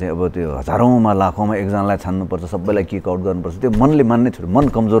त्यहाँ चाहिँ अब त्यो हजारौँमा लाखौँमा एकजनालाई छान्नुपर्छ सबैलाई किक आउट गर्नुपर्छ त्यो मनले मान्नै छोड्यो मन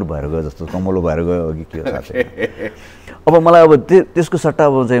कमजोर भएर गयो जस्तो कमलो भएर गयो हो कि के हो अब मलाई अब त्यसको सट्टा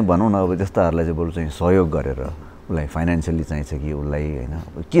अब चाहिँ भनौँ न अब त्यस्ताहरूलाई चाहिँ बरु चाहिँ सहयोग गरेर उसलाई फाइनेन्सियली चाहिन्छ कि उसलाई होइन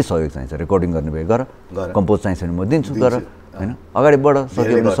के सहयोग चाहिन्छ रेकर्डिङ गर्ने भए गर कम्पोज चाहिन्छ भने म दिन्छु गर होइन अगाडि बढ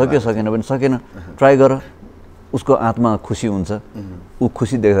सक्यो भने सक्यो सकेन भने सकेन ट्राई गर उसको आत्मा खुसी हुन्छ ऊ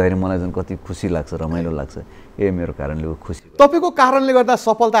खुसी देख्दाखेरि मलाई चाहिँ कति खुसी लाग्छ रमाइलो लाग्छ मेरो कारणले ऊ खुसी तपाईँको कारणले गर्दा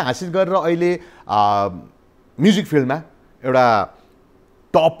सफलता हासिल गरेर अहिले म्युजिक फिल्डमा एउटा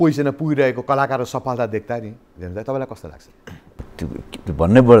टप पोजिसनमा पुगिरहेको कलाकारको सफलता देख्दा नि तपाईँलाई कस्तो लाग्छ त्यो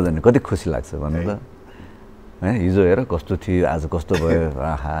भन्नै पर्दैन कति खुसी लाग्छ भन्नु त होइन हिजो हेर कस्तो थियो आज कस्तो भयो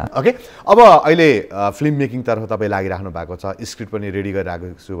आहा ओके अब अहिले फिल्म मेकिङतर्फ तपाईँ लागिराख्नु भएको छ स्क्रिप्ट पनि रेडी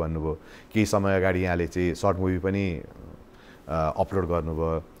गरिरहेको छु भन्नुभयो केही समय अगाडि यहाँले चाहिँ सर्ट मुभी पनि अपलोड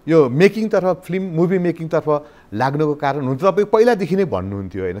गर्नुभयो यो मेकिङतर्फ फिल्म मुभी मेकिङतर्फ लाग्नुको कारण हुन त तपाईँ पहिलादेखि नै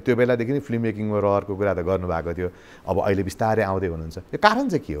भन्नुहुन्थ्यो होइन त्यो बेलादेखि नै फिल्म मेकिङमा रहरको कुरा त गर्नुभएको थियो अब अहिले बिस्तारै आउँदै हुनुहुन्छ यो कारण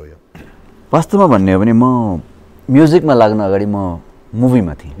चाहिँ के हो यो वास्तवमा भन्ने हो भने म म्युजिकमा लाग्न अगाडि म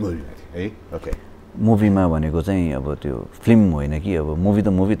मुभीमा थिएँ है ओके मुभीमा भनेको चाहिँ अब त्यो फिल्म होइन कि अब मुभी त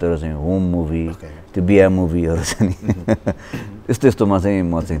मुभी तर चाहिँ होम मुभी त्यो बिहा मुभीहरू छ नि यस्तोमा चाहिँ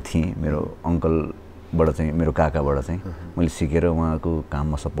म चाहिँ थिएँ मेरो अङ्कलबाट चाहिँ मेरो काकाबाट चाहिँ मैले सिकेर उहाँको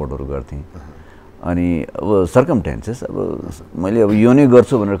काममा सपोर्टहरू गर्थेँ अनि अब सर्कमस्टेन्सेस अब मैले अब यो नै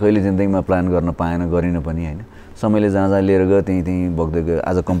गर्छु भनेर कहिले जिन्दगीमा प्लान गर्न पाएन गरिनँ पनि होइन समयले जहाँ लिएर गयो त्यहीँ बग्दै गयो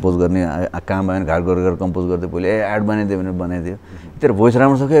आज कम्पोज गर्ने काम आएन घाट गरेर कम्पोज गर्दै पहिले एड बनाइदियो भनेर बनाइदियो तर भोइस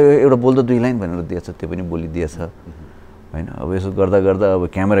राम्रो सक्यो एउटा बोल्दा 2 लाइन भनेर दिएछ त्यो पनि बोलिदिएछ होइन अब यसो गर्दा गर्दा अब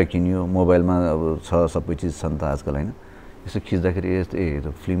क्यामेरा किन्यो मोबाइलमा अब छ सबै चिज छ नि त आजकल होइन यसो खिच्दाखेरि यस्तो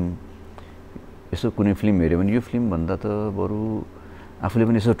यो फिल्म यसो कुनै फिल्म हेऱ्यो भने यो फिल्म भन्दा त बरु आफूले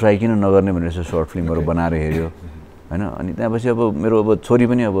पनि यसो ट्राई किन नगर्ने भनेर यसो सर्ट फिल्महरू बनाएर हेऱ्यो होइन अनि त्यहाँपछि अब मेरो अब छोरी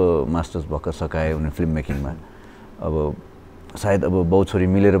पनि अब मास्टर्स भर्खर सकायो भने फिल्म मेकिङमा अब सायद अब बाउ छोरी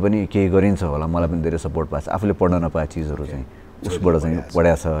मिलेर पनि केही गरिन्छ होला मलाई पनि धेरै सपोर्ट पाएको छ आफूले पढ्न नपाए चिजहरू चाहिँ उसबाट चाहिँ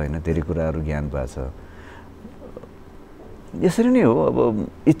पढाएको छ होइन धेरै कुराहरू ज्ञान पाएको छ यसरी नै हो अब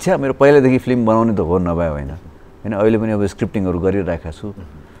इच्छा मेरो पहिलादेखि फिल्म बनाउने त हो नभए होइन होइन अहिले पनि अब स्क्रिप्टिङहरू गरिरहेको छु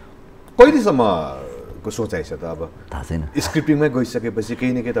कहिलेसम्मको सोचाइ छ त अब थाहा छैन स्क्रिप्टिङमै गइसकेपछि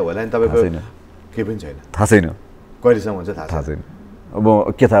केही न केही त होला नि तपाईँको केही पनि छैन थाहा छैन कहिलेसम्म हुन्छ थाहा छैन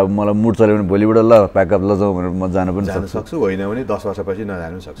अब के थाहा मलाई मुड चल्यो भने भोलिबाट ल प्याकअप लजाउँ भनेर म जान पनि सक्छु होइन भने 10 वर्षपछि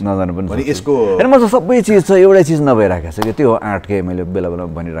नजानु सक्छु नजानु पनि अनि यसको हैन म सबै चिज छ एउटै चिज नभइराखेको छ कि त्यो आर्टकै मैले बेला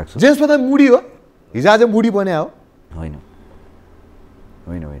बेला भनिराख्छु जेम्स पता मुडी हो हिजो आज मुडी बन्या हो होइन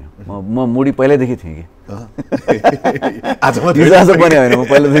होइन होइन म मुडी पहिल्यैदेखि थिएँ कि आज बन्या होइन म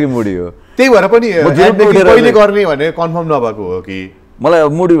पहिल्यैदेखि मुडी हो त्यही भएर पनि पहिले गर्ने भने कन्फर्म नभएको हो कि मलाई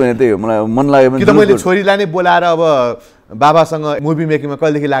मुडी भने त्यही हो मलाई मन लाग्यो भने कि त मैले छोरीलाई नै बोलाएर अब बाबासँग मुभी मेकिङमा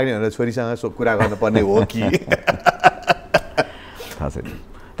कहिलेदेखि लाग्ने भनेर छोरीसँग कुरा गर्नुपर्ने हो कि थाहा छैन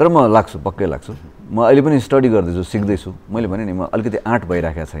तर म लाग्छु पक्कै लाग्छु म अहिले पनि स्टडी गर्दैछु सिक्दैछु मैले भने नि म अलिकति आँट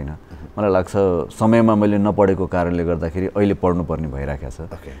भइराखेको छैन मलाई लाग्छ समयमा मैले नपढेको कारणले गर्दाखेरि अहिले पढ्नुपर्ने भइराखेको छ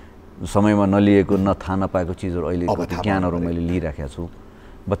समयमा नलिएको थाहा नपाएको चिजहरू अहिले ज्ञानहरू मैले लिइराखेको छु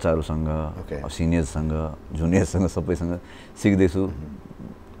बच्चाहरूसँग सिनियर्ससँग जुनियर्ससँग सबैसँग सिक्दैछु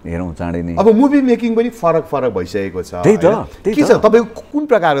हेरौँ चाँडै नै। अब मुभी मेकिङ पनि फरक भइसकेको छ। त्यही त के छ तपाईँको कुन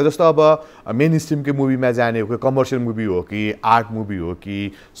प्रकारको, जस्तो अब मेन स्ट्रिमकै मुभीमा जाने हो कि कमर्सियल मुभी हो कि आर्ट मुभी हो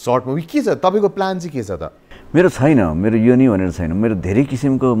कि सर्ट मुभी, के छ तपाईँको प्लान चाहिँ के छ त? मेरो छैन, मेरो यो नि भनेर छैन, मेरो धेरै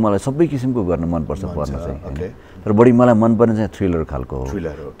किसिमको, मलाई सबै किसिमको गर्न मनपर्छ पढ्न चाहिँ हैन। तर बढी मलाई मनपर्ने चाहिँ थ्रिलर खालको हो।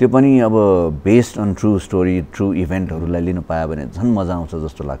 त्यो पनि अब based on true story, true इभेन्टहरूलाई लिन पायो भने झन् मजा आउँछ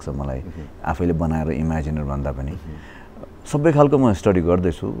जस्तो लाग्छ मलाई, आफैले बनाएर इमेजिनर भन्दा पनि। सबै खालको म स्टडी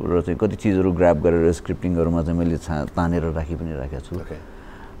गर्दैछु र चाहिँ कति चिजहरू ग्राब गरेर स्क्रिप्टिङहरूमा चाहिँ मैले तानेर राखी पनि राखेको छु।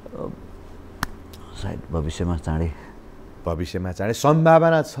 सायद भविष्यमा चाँडै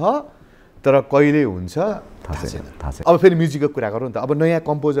सम्भावना छ, तर कहिले हुन्छ थाहा छैन। अब फेरि म्युजिकको कुरा गरौँ त। अब नयाँ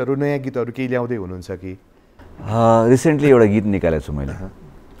कम्पोजरहरू, नयाँ गीतहरू केही ल्याउँदै हुनुहुन्छ कि? रिसेन्टली एउटा गीत निकालेको छु मैले।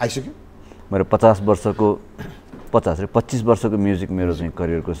 आइसक्यो? मेरो 25 वर्षको म्युजिक मेरो चाहिँ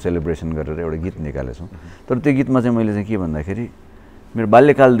करियरको सेलिब्रेसन गरेर एउटा गीत निकालेको छु। तर त्यो गीतमा चाहिँ मैले चाहिँ के भन्दाखेरि मेरो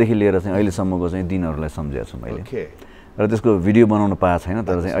बाल्यकालदेखि लिएर चाहिँ अहिलेसम्मको चाहिँ दिनहरूलाई सम्झेको छु मैले। र त्यसको भिडियो बनाउन पाएको छैन,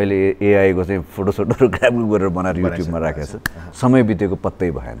 तर चाहिँ अहिले एआईको चाहिँ फोटोसोटहरू ग्राब गरेर बनाएर युट्युबमा राखेको छु। समय बितेको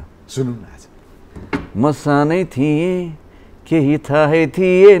पत्तै भएन। सुनौँ न। म सानै थिएँ, केही थाहै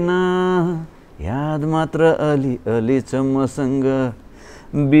थिएन, याद मात्र अलि छ मसँग,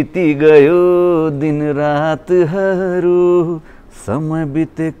 बिति गयो दिन रातहरू, समय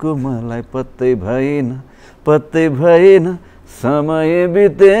बितेको मलाई पत्तै भएन, समय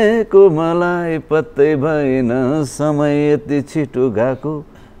बितेको मलाई पत्तै भएन, समय यति छिटो गएको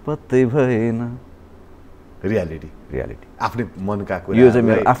पत्तै भएन। रियालिटी आफ्नै मनका कुरा। यो चाहिँ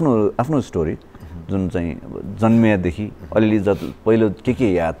मेरो आफ्नो स्टोरी, जुन चाहिँ जन्मिएदेखि अलिअलि पहिलो के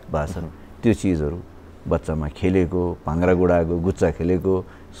याद भएको छ त्यो चिजहरू, बच्चामा खेलेको, भाङ्रा गुडाएको, गुच्चा खेलेको,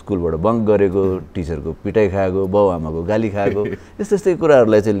 स्कुलबाट बङ्क गरेको, टिचरको पिटाइ खाएको, बाउ आमाको गाली खाएको, यस्तै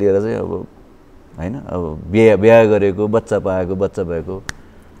कुराहरूलाई चाहिँ लिएर चाहिँ अब हैन, अब बिहा गरेको, बच्चा भएको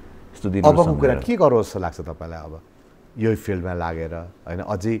यस्तो दिन। अबको कुरा के गरौँ जस्तो लाग्छ तपाईँलाई? अब यो फिल्डमा लागेर हैन,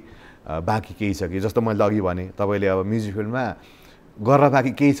 अझै बाँकी केही छ कि? जस्तो मैले अघि भने तपाईँले अब म्युजिक फिल्डमा गर्न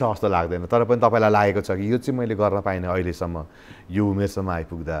बाँकी केही छ जस्तो लाग्दैन, तर पनि तपाईँलाई लागेको छ कि यो चाहिँ मैले गर्न पाइनँ अहिलेसम्म, यो उमेरसम्म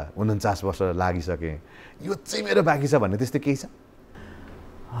आइपुग्दा 49 वर्ष लागिसकेँ, यो चाहिँ मेरो बाँकी छ भन्ने त्यस्तै केही छ?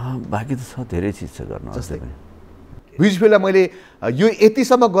 बाँकी त छ, धेरै चिज छ गर्न। जस्तै म्युजिक फिल्डमा मैले यो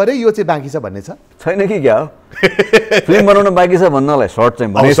यतिसम्म गरेँ, यो चाहिँ बाँकी छ भन्ने छैन कि क्या हो? फिल्म बनाउन बाँकी छ भन्नलाई सर्ट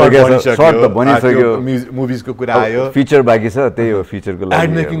चाहिँ बनिसक्यो, मुभिजको कुरा आयो, फिचर बाँकी छ, त्यही हो फिचरको लागि। एड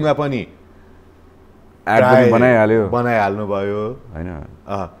मेकिङमा पनि एड बनाइहाल्नु भयो हैन।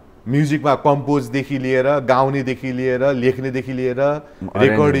 म्युजिकमा कम्पोजदेखि लिएर, गाउनेदेखि लिएर, लेख्नेदेखि लिएर,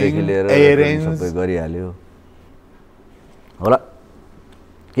 रेकर्डिङ, एरेन्ज सबै गरिहाल्यो होला।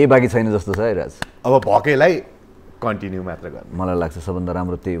 केही बाँकी छैन जस्तो छ है राज। अब भकेलाई कन्टिन्यू मात्र गर्नु मलाई लाग्छ सबभन्दा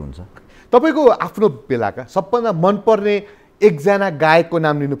राम्रो त्यही हुन्छ। तपाईँको आफ्नो बेलाका सबभन्दा मनपर्ने एकजना गायकको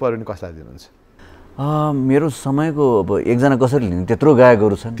नाम लिनु पर्यो भने कसलाई दिनुहुन्छ? मेरो समयको अब एकजना कसरी लिने, त्यत्रो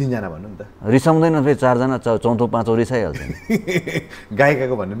गायकहरू छन्। 3 जना भन्नु नि त। रिसाउँदैन फेरि 4 जना, चौथो पाँचौँ रिसाइहाल्छ नि।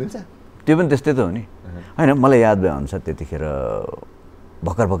 गायिकाको भन्नु मिल्छ? त्यो पनि त्यस्तै त हो नि होइन। मलाई याद भए अनुसार त्यतिखेर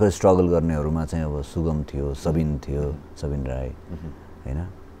भर्खर स्ट्रगल गर्नेहरूमा चाहिँ अब सुगम थियो, सबिन राई होइन,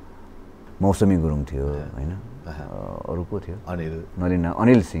 मौसमी गुरुङ थियो होइन, अरू को थियो,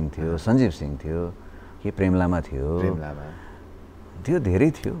 अनिल सिंह थियो, सञ्जीव सिंह थियो, के प्रेम लामा थियो, धेरै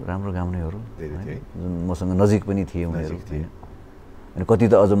थियो राम्रो गाउनेहरू जुन मसँग नजिक पनि थिए उनीहरू होइन। अनि कति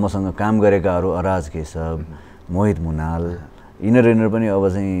त अझ मसँग काम गरेकाहरू, अराज केशव, मोहित मुनाल, यिनीहरू पनि अब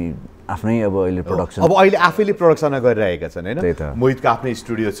चाहिँ आफ्नै अब अहिले प्रोडक्सन, अब अहिले आफैले प्रोडक्सन गरिरहेका छन् होइन। मोहितको आफ्नै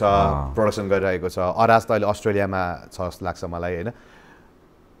स्टुडियो छ, प्रोडक्सन गरिरहेको छ। अराज त अहिले अस्ट्रेलियामा छ जस्तो लाग्छ मलाई होइन।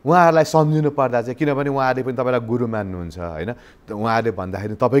 उहाँहरूलाई सम्झिनु पर्दा चाहिँ, किनभने उहाँहरूले पनि तपाईँलाई गुरु मान्नुहुन्छ होइन, उहाँहरूले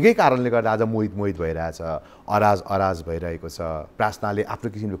भन्दाखेरि तपाईँकै कारणले गर्दा आज मोहित भइरहेछ, अराज भइरहेको छ। प्रार्थनाले आफ्नो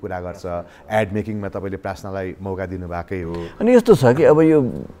किसिमको कुरा गर्छ, एड मेकिङमा तपाईँले प्रार्थनालाई मौका दिनुभएकै हो। अनि यस्तो छ कि अब यो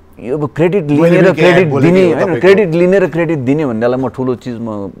अब क्रेडिट लिने र क्रेडिट दिने भन्नेलाई म ठुलो चिज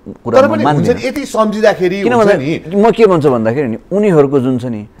कुरा मान्दिनँ। यति सम्झिँदाखेरि किन भन्दा म के भन्छु भन्दाखेरि नि, उनीहरूको जुन छ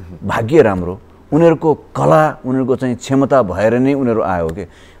नि भाग्य राम्रो, उनीहरूको कला, उनीहरूको चाहिँ क्षमता भएर नै उनीहरू आयो कि।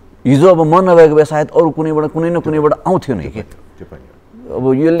 हिजो अब मन नभएको भए सायद अरू कुनै न कुनैबाट आउँथ्यो नै कि। अब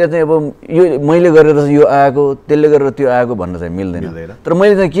यसले चाहिँ अब यो मैले गरेर यो आएको, त्यसले गरेर त्यो आएको भन्न चाहिँ मिल्दैन। तर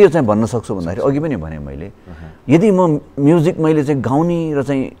मैले चाहिँ के चाहिँ भन्न सक्छु भन्दाखेरि अघि पनि भने मैले, यदि म म्युजिक मैले चाहिँ गाउने र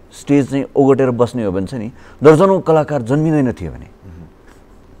चाहिँ स्टेज चाहिँ ओगटेर बस्ने हो भने चाहिँ नि दर्जनौँ कलाकार जन्मिँदैन थियो भने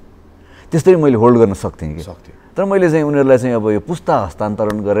त्यस्तै मैले होल्ड गर्न सक्थेँ कि। तर मैले चाहिँ उनीहरूलाई चाहिँ अब यो पुस्ता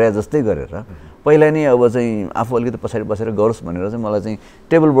हस्तान्तरण गरेर जस्तै गरेर पहिला नै अब चाहिँ आफू अलिकति पछाडि बसेर गरोस् भनेर चाहिँ मलाई चाहिँ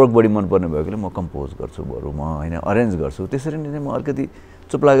टेबल वर्क बढी मनपर्ने भएकोले म कम्पोज गर्छु, बरु म होइन अरेन्ज गर्छु। त्यसरी नै म अलिकति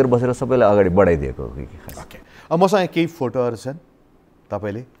चुप लागेर बसेर सबैलाई अगाडि बढाइदिएको हो कि। अब मसँग केही फोटोहरू छन्,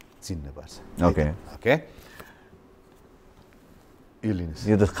 तपाईँले चिन्नुपर्छ। ओके ओके यो लिनुहोस्।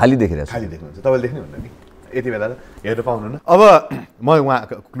 यो त खाली देखिरहेको छ। खाली देख्नुहुन्छ, तपाईँले देख्नुहुन्न नि यति बेला त हेर्नु पाउनुहुन्न। अब म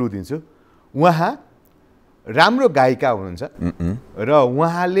उहाँको क्लु दिन्छु। उहाँ राम्रो गायिका हुनुहुन्छ र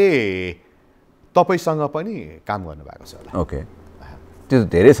उहाँले तपाईँसँग पनि काम गर्नुभएको छ होला। ओके त्यो त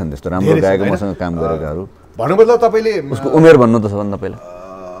धेरै छन् त्यस्तो राम्रो गायक मसँग काम गरेकाहरू। भन्नु मतलब तपाईँले उसको उमेर भन्नु त सबभन्दा पहिला।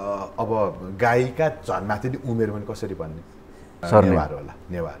 अब गायिका झन्माथि नि उमेर पनि कसरी भन्ने? नेवार होला,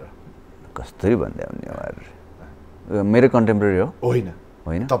 नेवार कसरी भन्दै अब नेवार मेरो कन्टेम्पोरेरी हो? होइन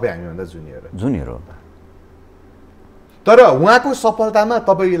होइन, तपाईँ हामीभन्दा जुनियर हो। जुनियर हो। तर उहाँको सफलतामा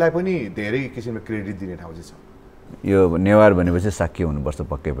तपाईँलाई पनि धेरै किसिमको क्रेडिट दिने ठाउँ चाहिँ छ। यो नेवार भनेपछि साक्य हुनुपर्छ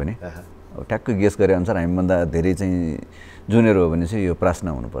पक्कै पनि। अब ठ्याक्कै गेस गरे अनुसार हामीभन्दा धेरै चाहिँ जुनियर हो भने चाहिँ यो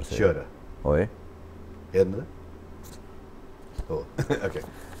प्रार्थना हुनुपर्छ। स्योर हो है, हेर्नु हो। ओके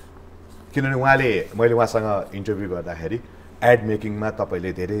किनभने उहाँले मैले उहाँसँग इन्टरभ्यू गर्दाखेरि एड मेकिङमा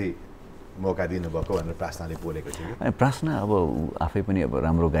तपाईँले धेरै मौका दिनुभएको भनेर प्रार्थनाले बोलेको थियो। प्रार्थना अब आफै पनि अब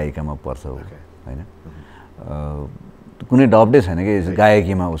राम्रो गायिकामा पर्छ हो होइन, कुनै डबडै छैन कि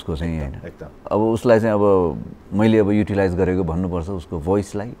गायकीमा उसको चाहिँ होइन। अब उसलाई चाहिँ अब मैले अब युटिलाइज गरेको भन्नुपर्छ उसको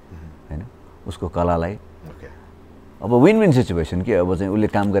भोइसलाई होइन, उसको कलालाई। अब विन विन सिचुएसन कि अब चाहिँ उसले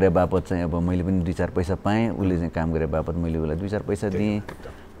काम गरे बापत चाहिँ अब मैले पनि 2-4 पैसा पाएँ, उसले चाहिँ काम गरे बापत मैले उसलाई 2-4 पैसा दिएँ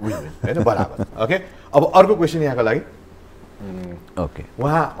होइन, बराबर। ओके अब अर्को क्वेसन यहाँको लागि। ओके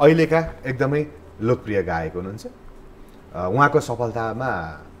उहाँ अहिलेका एकदमै लोकप्रिय गायक हुनुहुन्छ। उहाँको सफलतामा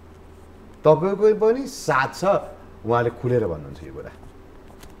तपाईँको पनि साथ छ, उहाँले खुलेर भन्नुहुन्छ यो कुरा।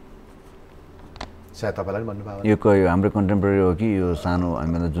 सायद तपाईँलाई पनि भन्नुभयो। यो कोही हाम्रो कन्टेम्पोरेरी हो कि यो सानो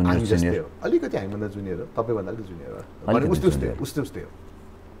हामीभन्दा जुनियर सिनियर? अलिकति हामीभन्दा जुनियर हो, तपाईँभन्दा अलिकति जुनियर हो, उस्तै उस्तै हो।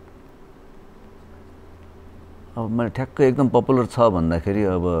 अब मैले ठ्याक्कै एकदम पपुलर छ भन्दाखेरि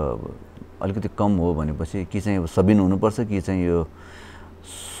अब अलिकति कम हो भनेपछि कि चाहिँ अब सबिन हुनुपर्छ कि चाहिँ यो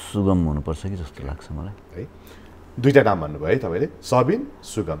सुगम हुनुपर्छ कि जस्तो लाग्छ मलाई है। दुईटा नाम भन्नुभयो है तपाईँले, सबिन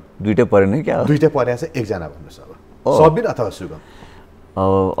सुगम। दुईटै परेन क्या? दुईटै परेको छ, एकजना भन्नुहोस् अब, सबिन अथवा सुगम।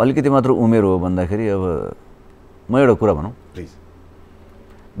 अब अलिकति मात्र उमेर हो भन्दाखेरि अब म एउटा कुरा भनौँ, प्लिज।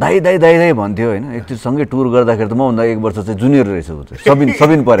 दाई दाई दाई दाई भन्थ्यो होइन, एकचोटि सँगै टुर गर्दाखेरि त मभन्दा 1 वर्ष चाहिँ जुनियर रहेछ ऊ त।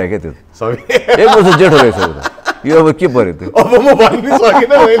 सबिन पऱ्यो क्या त्यो, 1 वर्ष जेठो रहेछ ऊ त। यो अब के पऱ्यो त्यो? अब म भन्नु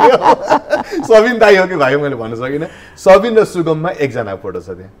सकिनँ मैले। सबिन दाई हो कि भाइ मैले भन्न सकिनँ। सबिन र सुगममा एकजना फोटो छ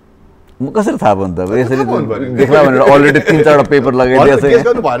त्यहाँ। म कसरी थाहा भयो त? यसरी देख्ला भनेर अलरेडी 3-4वटा पेपर लगाइदिएको छ। गेस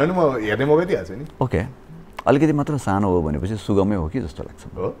गर्नु भएन भने म हेर्ने मौका दिइहाल्छु नि। ओके अलिकति मात्र सानो हो भनेपछि सुगमै हो कि जस्तो लाग्छ।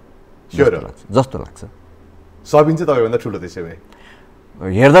 हो स्योर जस्तो लाग्छ। सबिन चाहिँ तपाईँभन्दा ठुलो त्यसै भए?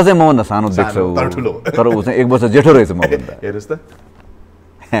 हेर्दा चाहिँ मभन्दा सानो देख्छ ऊ, तर ऊ चाहिँ 1 वर्ष जेठो रहेछ मभन्दा। हेर्नुहोस् त।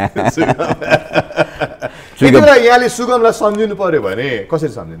 यहाँले सुगमलाई सम्झिनु पर्यो भने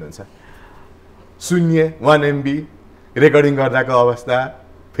कसरी सम्झिनुहुन्छ? 0 1 MB रेकर्डिङ गर्दाको अवस्था,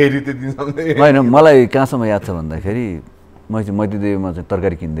 फेरि त्यो दिन सम्झ्दै? होइन, मलाई कहाँसम्म याद छ भन्दाखेरि मैतीदेवीमा चाहिँ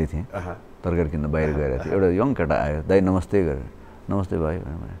तरकारी किन्दै थिएँ। तरकारी किन्न बाहिर गएर थिएँ, एउटा यङ केटा आयो, दाइ नमस्ते गरेर। नमस्ते भाइ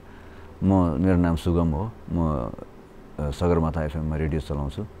भनेर। मेरो नाम सुगम हो, म सगरमाथा एफएममा रेडियो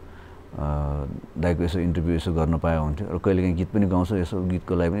चलाउँछु, दाइको यसो इन्टरभ्यू यसो गर्न पाए हुन्थ्यो र कहिलेकाहीँ गीत पनि गाउँछु, यसो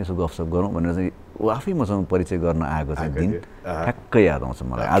गीतको लागि पनि यसो गफसप गरौँ भनेर चाहिँ ऊ आफै मसँग परिचय गर्न आएको चाहिँ दिन ठ्याक्कै याद आउँछ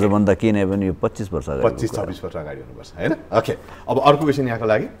मलाई। आजभन्दा के नै पनि यो 25 वर्ष अगाडि, 25-26 वर्ष अगाडि हुनुपर्छ होइन। ओके अब अर्को क्वेसन यहाँको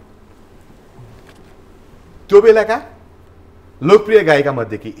लागि। त्यो बेलाका लोकप्रिय गायिका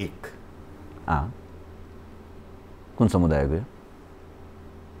मध्येकी एक? कुन समुदायको?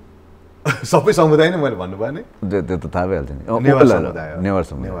 सबै समुदाय नै मैले भन्नुभयो नि, त्यो त थाहा भइहाल्छ नि। नेवार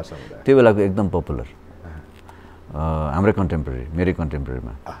समुदाय त्यो बेलाको एकदम पपुलर, हाम्रै कन्टेम्पोरेरी, मेरै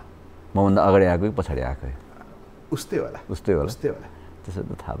कन्टेम्पोरेरीमा मभन्दा अगाडि आएको कि पछाडि आएको? उस्तै होला। त्यसो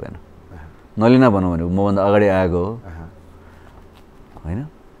त थाहा भएन। नलिना भनौँ भने मभन्दा अगाडि आएको हो होइन?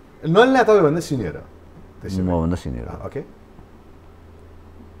 नलिना तपाईँभन्दा सिनियर हो? मभन्दा सिनियर हो। ओके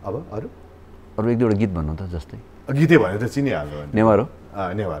अब अरू 1-2वटा गीत भन्नु त, जस्तै गीतै भने त चिनिहाल्नु। नेवार हो?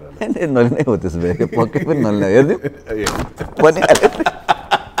 नेवार नलिनै हो त्यसो भए, पक्कै पनि नलिना। हेरिदिउँ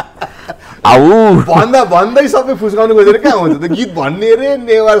भन्दै सबै फुस्काउनु खोजेर कहाँ हुन्छ त? गीत भन्ने रे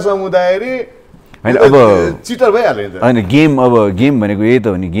नेवार समुदाय रे होइन, अब चिटर भइहाल्यो होइन। गेम भनेको यही त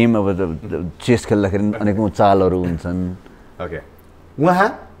हो नि। गेम अब चेस खेल्दाखेरि अनेकौँ चालहरू हुन्छन्। ओके उहाँ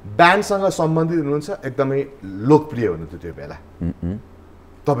ब्यान्डसँग सम्बन्धित हुनुहुन्छ, एकदमै लोकप्रिय हुनुहुन्थ्यो त्यो बेला,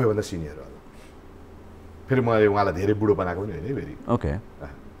 तपाईँभन्दा सिनियर हो। फेरि मैले उहाँलाई धेरै बुढो बनाएको पनि होइन फेरि। ओके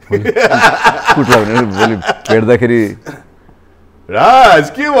कुट्ला भनेर भोलि भेट्दाखेरि राज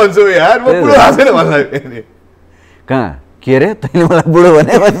के भन्छौ यार, म बुढो भएको छैन भन्दा कहाँ के अरे तैँले मलाई बुढो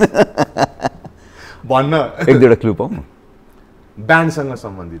भने भन्न 1-2वटा क्लु पाऊँ? ब्यान्डसँग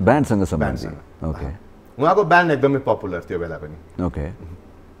सम्बन्धित। ब्यान्डसँग सम्बन्धित। ओके उहाँको ब्यान्ड एकदमै पपुलर त्यो बेला पनि। ओके,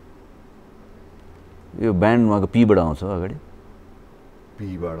 यो ब्यान्ड उहाँको पीबाट आउँछ अगाडि?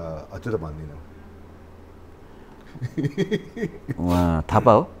 पीबाट त्यो त भन्दिनँ। उहाँ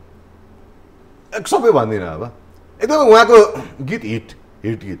थापा हो? सबै भन्दिनँ अब, एकदमै उहाँको गीत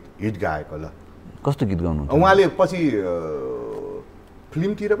हिट गाएको ल। कस्तो गीत गाउनुहुन्छ? उहाँले पछि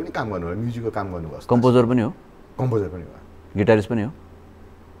फिल्मतिर पनि काम गर्नुभयो, म्युजिकको काम गर्नुभयो। कम्पोजर पनि हो? कम्पोजर पनि हो। गिटारिस्ट पनि हो?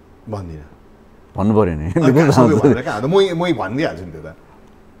 भन्दिनँ, भन्नु पऱ्यो नि। म भनिदिइहाल्छु नि त्यो त।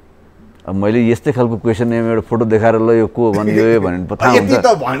 अब मैले यस्तै खालको क्वेसन एउटा फोटो देखाएर ल यो को भन्यो यो भनेर पत्ता हुन्छ। यति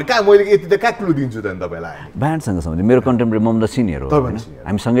त भन् कहाँ, मैले यति त कहाँ क्लु दिन्छु त नि तपाईँलाई। ब्यान्डसँग सम्बन्धी मेरो कन्टेम्पोरेरी म त सिनियर हो,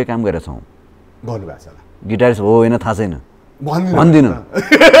 हामी सँगै काम गरेका छौँ। गर्नुभएको छ ल? गिटारिस्ट हो होइन थाहा छैन, भन्दिनँ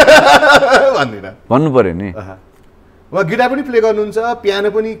भन्नु पऱ्यो नि। उहाँ गिटार पनि प्ले गर्नुहुन्छ, पियानो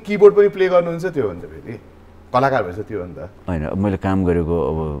पनि, किबोर्ड पनि प्ले गर्नुहुन्छ, त्यो हो नि त फेरि कलाकार भएछ त्यो हो नि त। होइन, अब मैले काम गरेको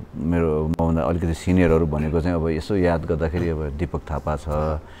अब मेरो मभन्दा अलिकति सिनियरहरू भनेको चाहिँ अब यसो याद गर्दाखेरि अब दीपक थापा छ,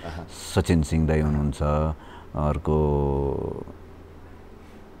 सचिन सिंह दाई हुनुहुन्छ, अर्को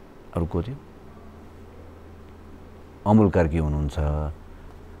को थियो अमुल कार्की हुनुहुन्छ,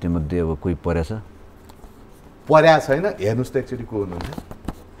 त्योमध्ये अब कोही पर्या छैन, हेर्नुहोस् त एकचोटि को हुनुहुन्छ।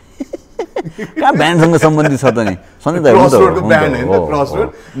 कहाँ ब्यान्डसँग सम्बन्धित छ त नि?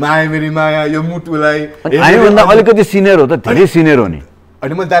 माया मेरी माया, यो मुटुलाई हामीभन्दा अलिकति सिनियर हो त, धेरै सिनियर हो नि।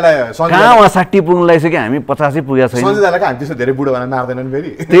 अनि मैले दाइलाई कहाँ उहाँ 60 पुग्नु लागिसक्यो, हामी 50 पुगेको छैन। सञ्जय दाइलाई हामी त्यस्तो धेरै बुढो भनेर मार्दैनन् फेरि।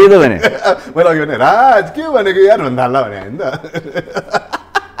 त्यही त भने मैले अघि भने राज के भनेको यार भन्दा होला भने होइन त।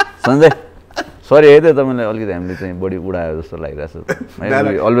 सञ्जय सरी है, त तपाईँलाई अलिकति हामीले चाहिँ बढी उडायो जस्तो लागिरहेछ।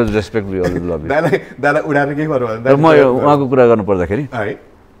 Always respect, we always love you. दाइलाई उडाएर के गर्नु भन्दा म उहाँको कुरा गर्नु पर्दाखेरि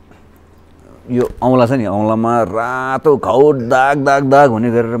यो औँला छ नि, औँलामा रातो घाउ दाग दाग दाग हुने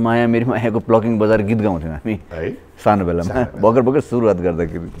गरेर माया मेरी मायाको प्लकिङ बजाएर गीत गाउँथ्यौँ हामी सानो बेलामा, भर्खर सुरुवात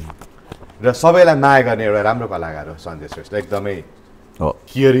गर्दाखेरि। र सबैलाई माया गर्ने एउटा राम्रो कलाकार हो सञ्जय श्रेष्ठ, एकदमै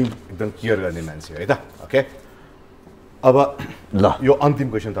केयरिङ, एकदम केयर गर्ने मान्छे है त। ओके, अब ल यो अन्तिम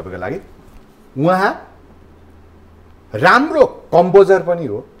क्वेसन तपाईँको लागि। उहाँ राम्रो कम्पोजर पनि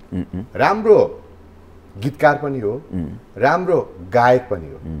हो, राम्रो गीतकार पनि हो, राम्रो गायक पनि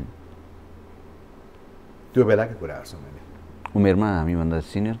हो। त्यो बेलाकै कुराहरू छ। मैले उमेरमा हामीभन्दा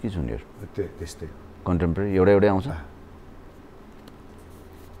सिनियर कि जुनियर? त्यस्तै कन्टेम्पोरेरी एउटै आउँछ।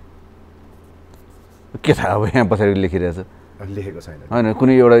 के थाहा अब यहाँ पछाडि लेखिरहेछ, लेखेको छैन। होइन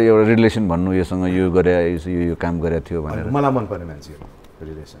कुनै एउटा रिलेसन भन्नु, योसँग यो गरे, यो काम गरेको थियो भनेर। मलाई मनपर्ने मान्छे हो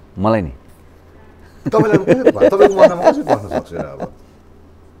रिलेसन। मलाई नि तपाईँको मनमा कसरी बस्न सक्छ र? अब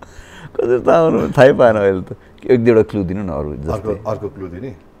कसरी थाहा हुनु, थाहै पाएन अहिले त। एक दुईवटा क्लु दिनु न, अर्को क्लु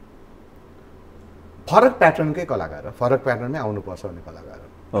दिने। फरक प्याटर्नकै कलाकार हो, फरक प्याटर्नमै आउनुपर्छ भन्ने कलाकार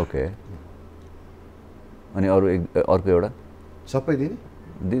हो। ओके, अनि अर्को एउटा सबै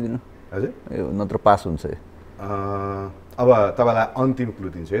दिइदिनु हजुर, नत्र पास हुन्छ। अब तपाईँलाई अन्तिम क्लु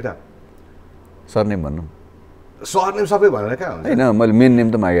दिन्छु है त। सरनेम भन्नु? सरनेम सबै भनेर कहाँ हुन्छ? होइन, मैले मेन नेम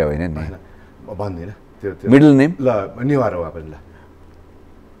त मागे होइन नि, भन्दिनँ। त्यो मिडल नेम ल, निवार हो पनि ल।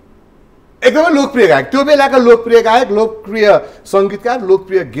 एकदमै लोकप्रिय गायक, त्यो बेलाका लोकप्रिय गायक, लोकप्रिय सङ्गीतकार,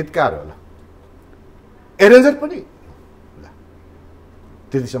 लोकप्रिय गीतकार हो ल। एरेन्जर पनि ल।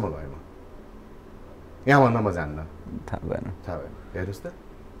 त्यतिसम्म भयो। म यहाँभन्दा म जान्न। थाहा भएन। हेर्नुहोस् त,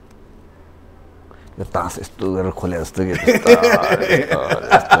 यो तास यस्तो गरेर खोले जस्तो कि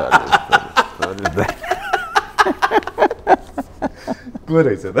को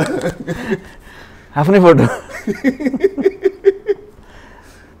रहेछ त? आफ्नै फोटो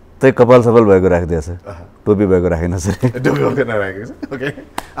त्यही कपाल सपाल भएको राखिदिएछ, टोपी भएको राखेनछ। टोपी भएको नराखेको छ। ओके,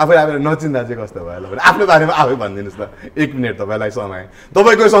 आफै नचिन्दा चाहिँ कस्तो भयो ल? आफ्नो बारेमा आफै भनिदिनुहोस् त। 1 मिनट तपाईँलाई समय,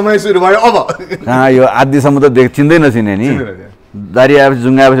 तपाईँको समय सुरु भयो अब। कहाँ यो आधीसम्म त चिन्दै नचिने नि, दारी आएपछि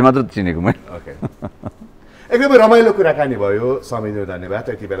जुङ्गा आएपछि मात्र चिनेको मैले। ओके, एकदमै रमाइलो कुराकानी भयो। समय धन्यवाद।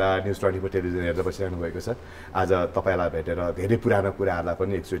 यति बेला न्युज 24 टेलिभिजन हेरेर बसिरहनु भएको छ। आज तपाईँलाई भेटेर धेरै पुरानो कुराहरूलाई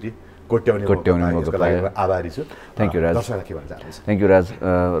पनि एकचोटि कोट्याउने आभारी छु। थ्याङ्क यू राज। दर्शकलाई के भन्न चाहनुहुन्छ? थ्याङ्क यू राज,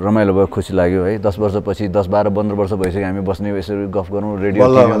 रमाइलो भयो, खुसी लाग्यो है। 10 वर्षपछि, 10, 12, 15 वर्ष भइसक्यो हामी बस्ने, यसरी गफ गर्नु, रेडियो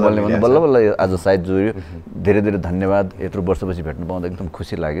बोल्ने भन्दा बल्ल बल्ल आज सायद जोड्यो। धेरै धेरै धन्यवाद। यत्रो वर्षपछि भेट्नु पाउँदा एकदम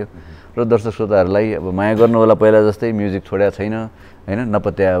खुसी लाग्यो। र दर्शक श्रोताहरूलाई अब माया गर्नु होला, पहिला जस्तै म्युजिक छोडेको छैन होइन,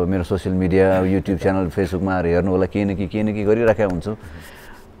 नपत्या अब मेरो सोसियल मिडिया, युट्युब च्यानल, फेसबुकमा हेर्नु होला, केही न केही गरिराखेको हुन्छु।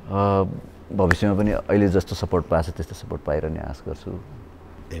 भविष्यमा पनि अहिले जस्तो सपोर्ट पाएको छ त्यस्तो सपोर्ट पाइरहने आश गर्छु।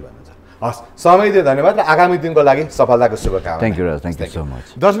 त्यही भन्नुहुन्छ। हस्, समय दिए धन्यवाद र आगामी दिनको लागि सफलताको शुभकामना। Thank you Raj, thank you so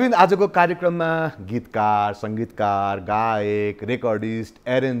much. दर्शकबिन, आजको कार्यक्रममा गीतकार, सङ्गीतकार, गायक, recordist,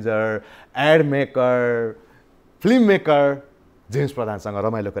 arranger, add maker, film maker James प्रधानसँग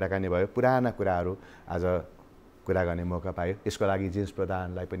रमाइलो कुराकानी भयो। पुराना कुराहरू आज कुरा गर्ने मौका पायो। यसको लागि जेम्स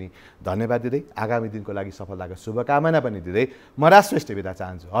प्रधानलाई पनि धन्यवाद दिँदै आगामी दिनको लागि सफलताको शुभकामना पनि दिँदै म राज श्रेष्ठ बिदा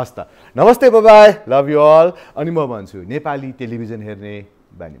चाहन्छु। हस् त, नमस्ते, बाई, लभ यु अल। अनि म भन्छु नेपाली टेलिभिजन हेर्ने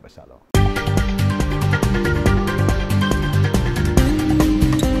बानी बसालौ।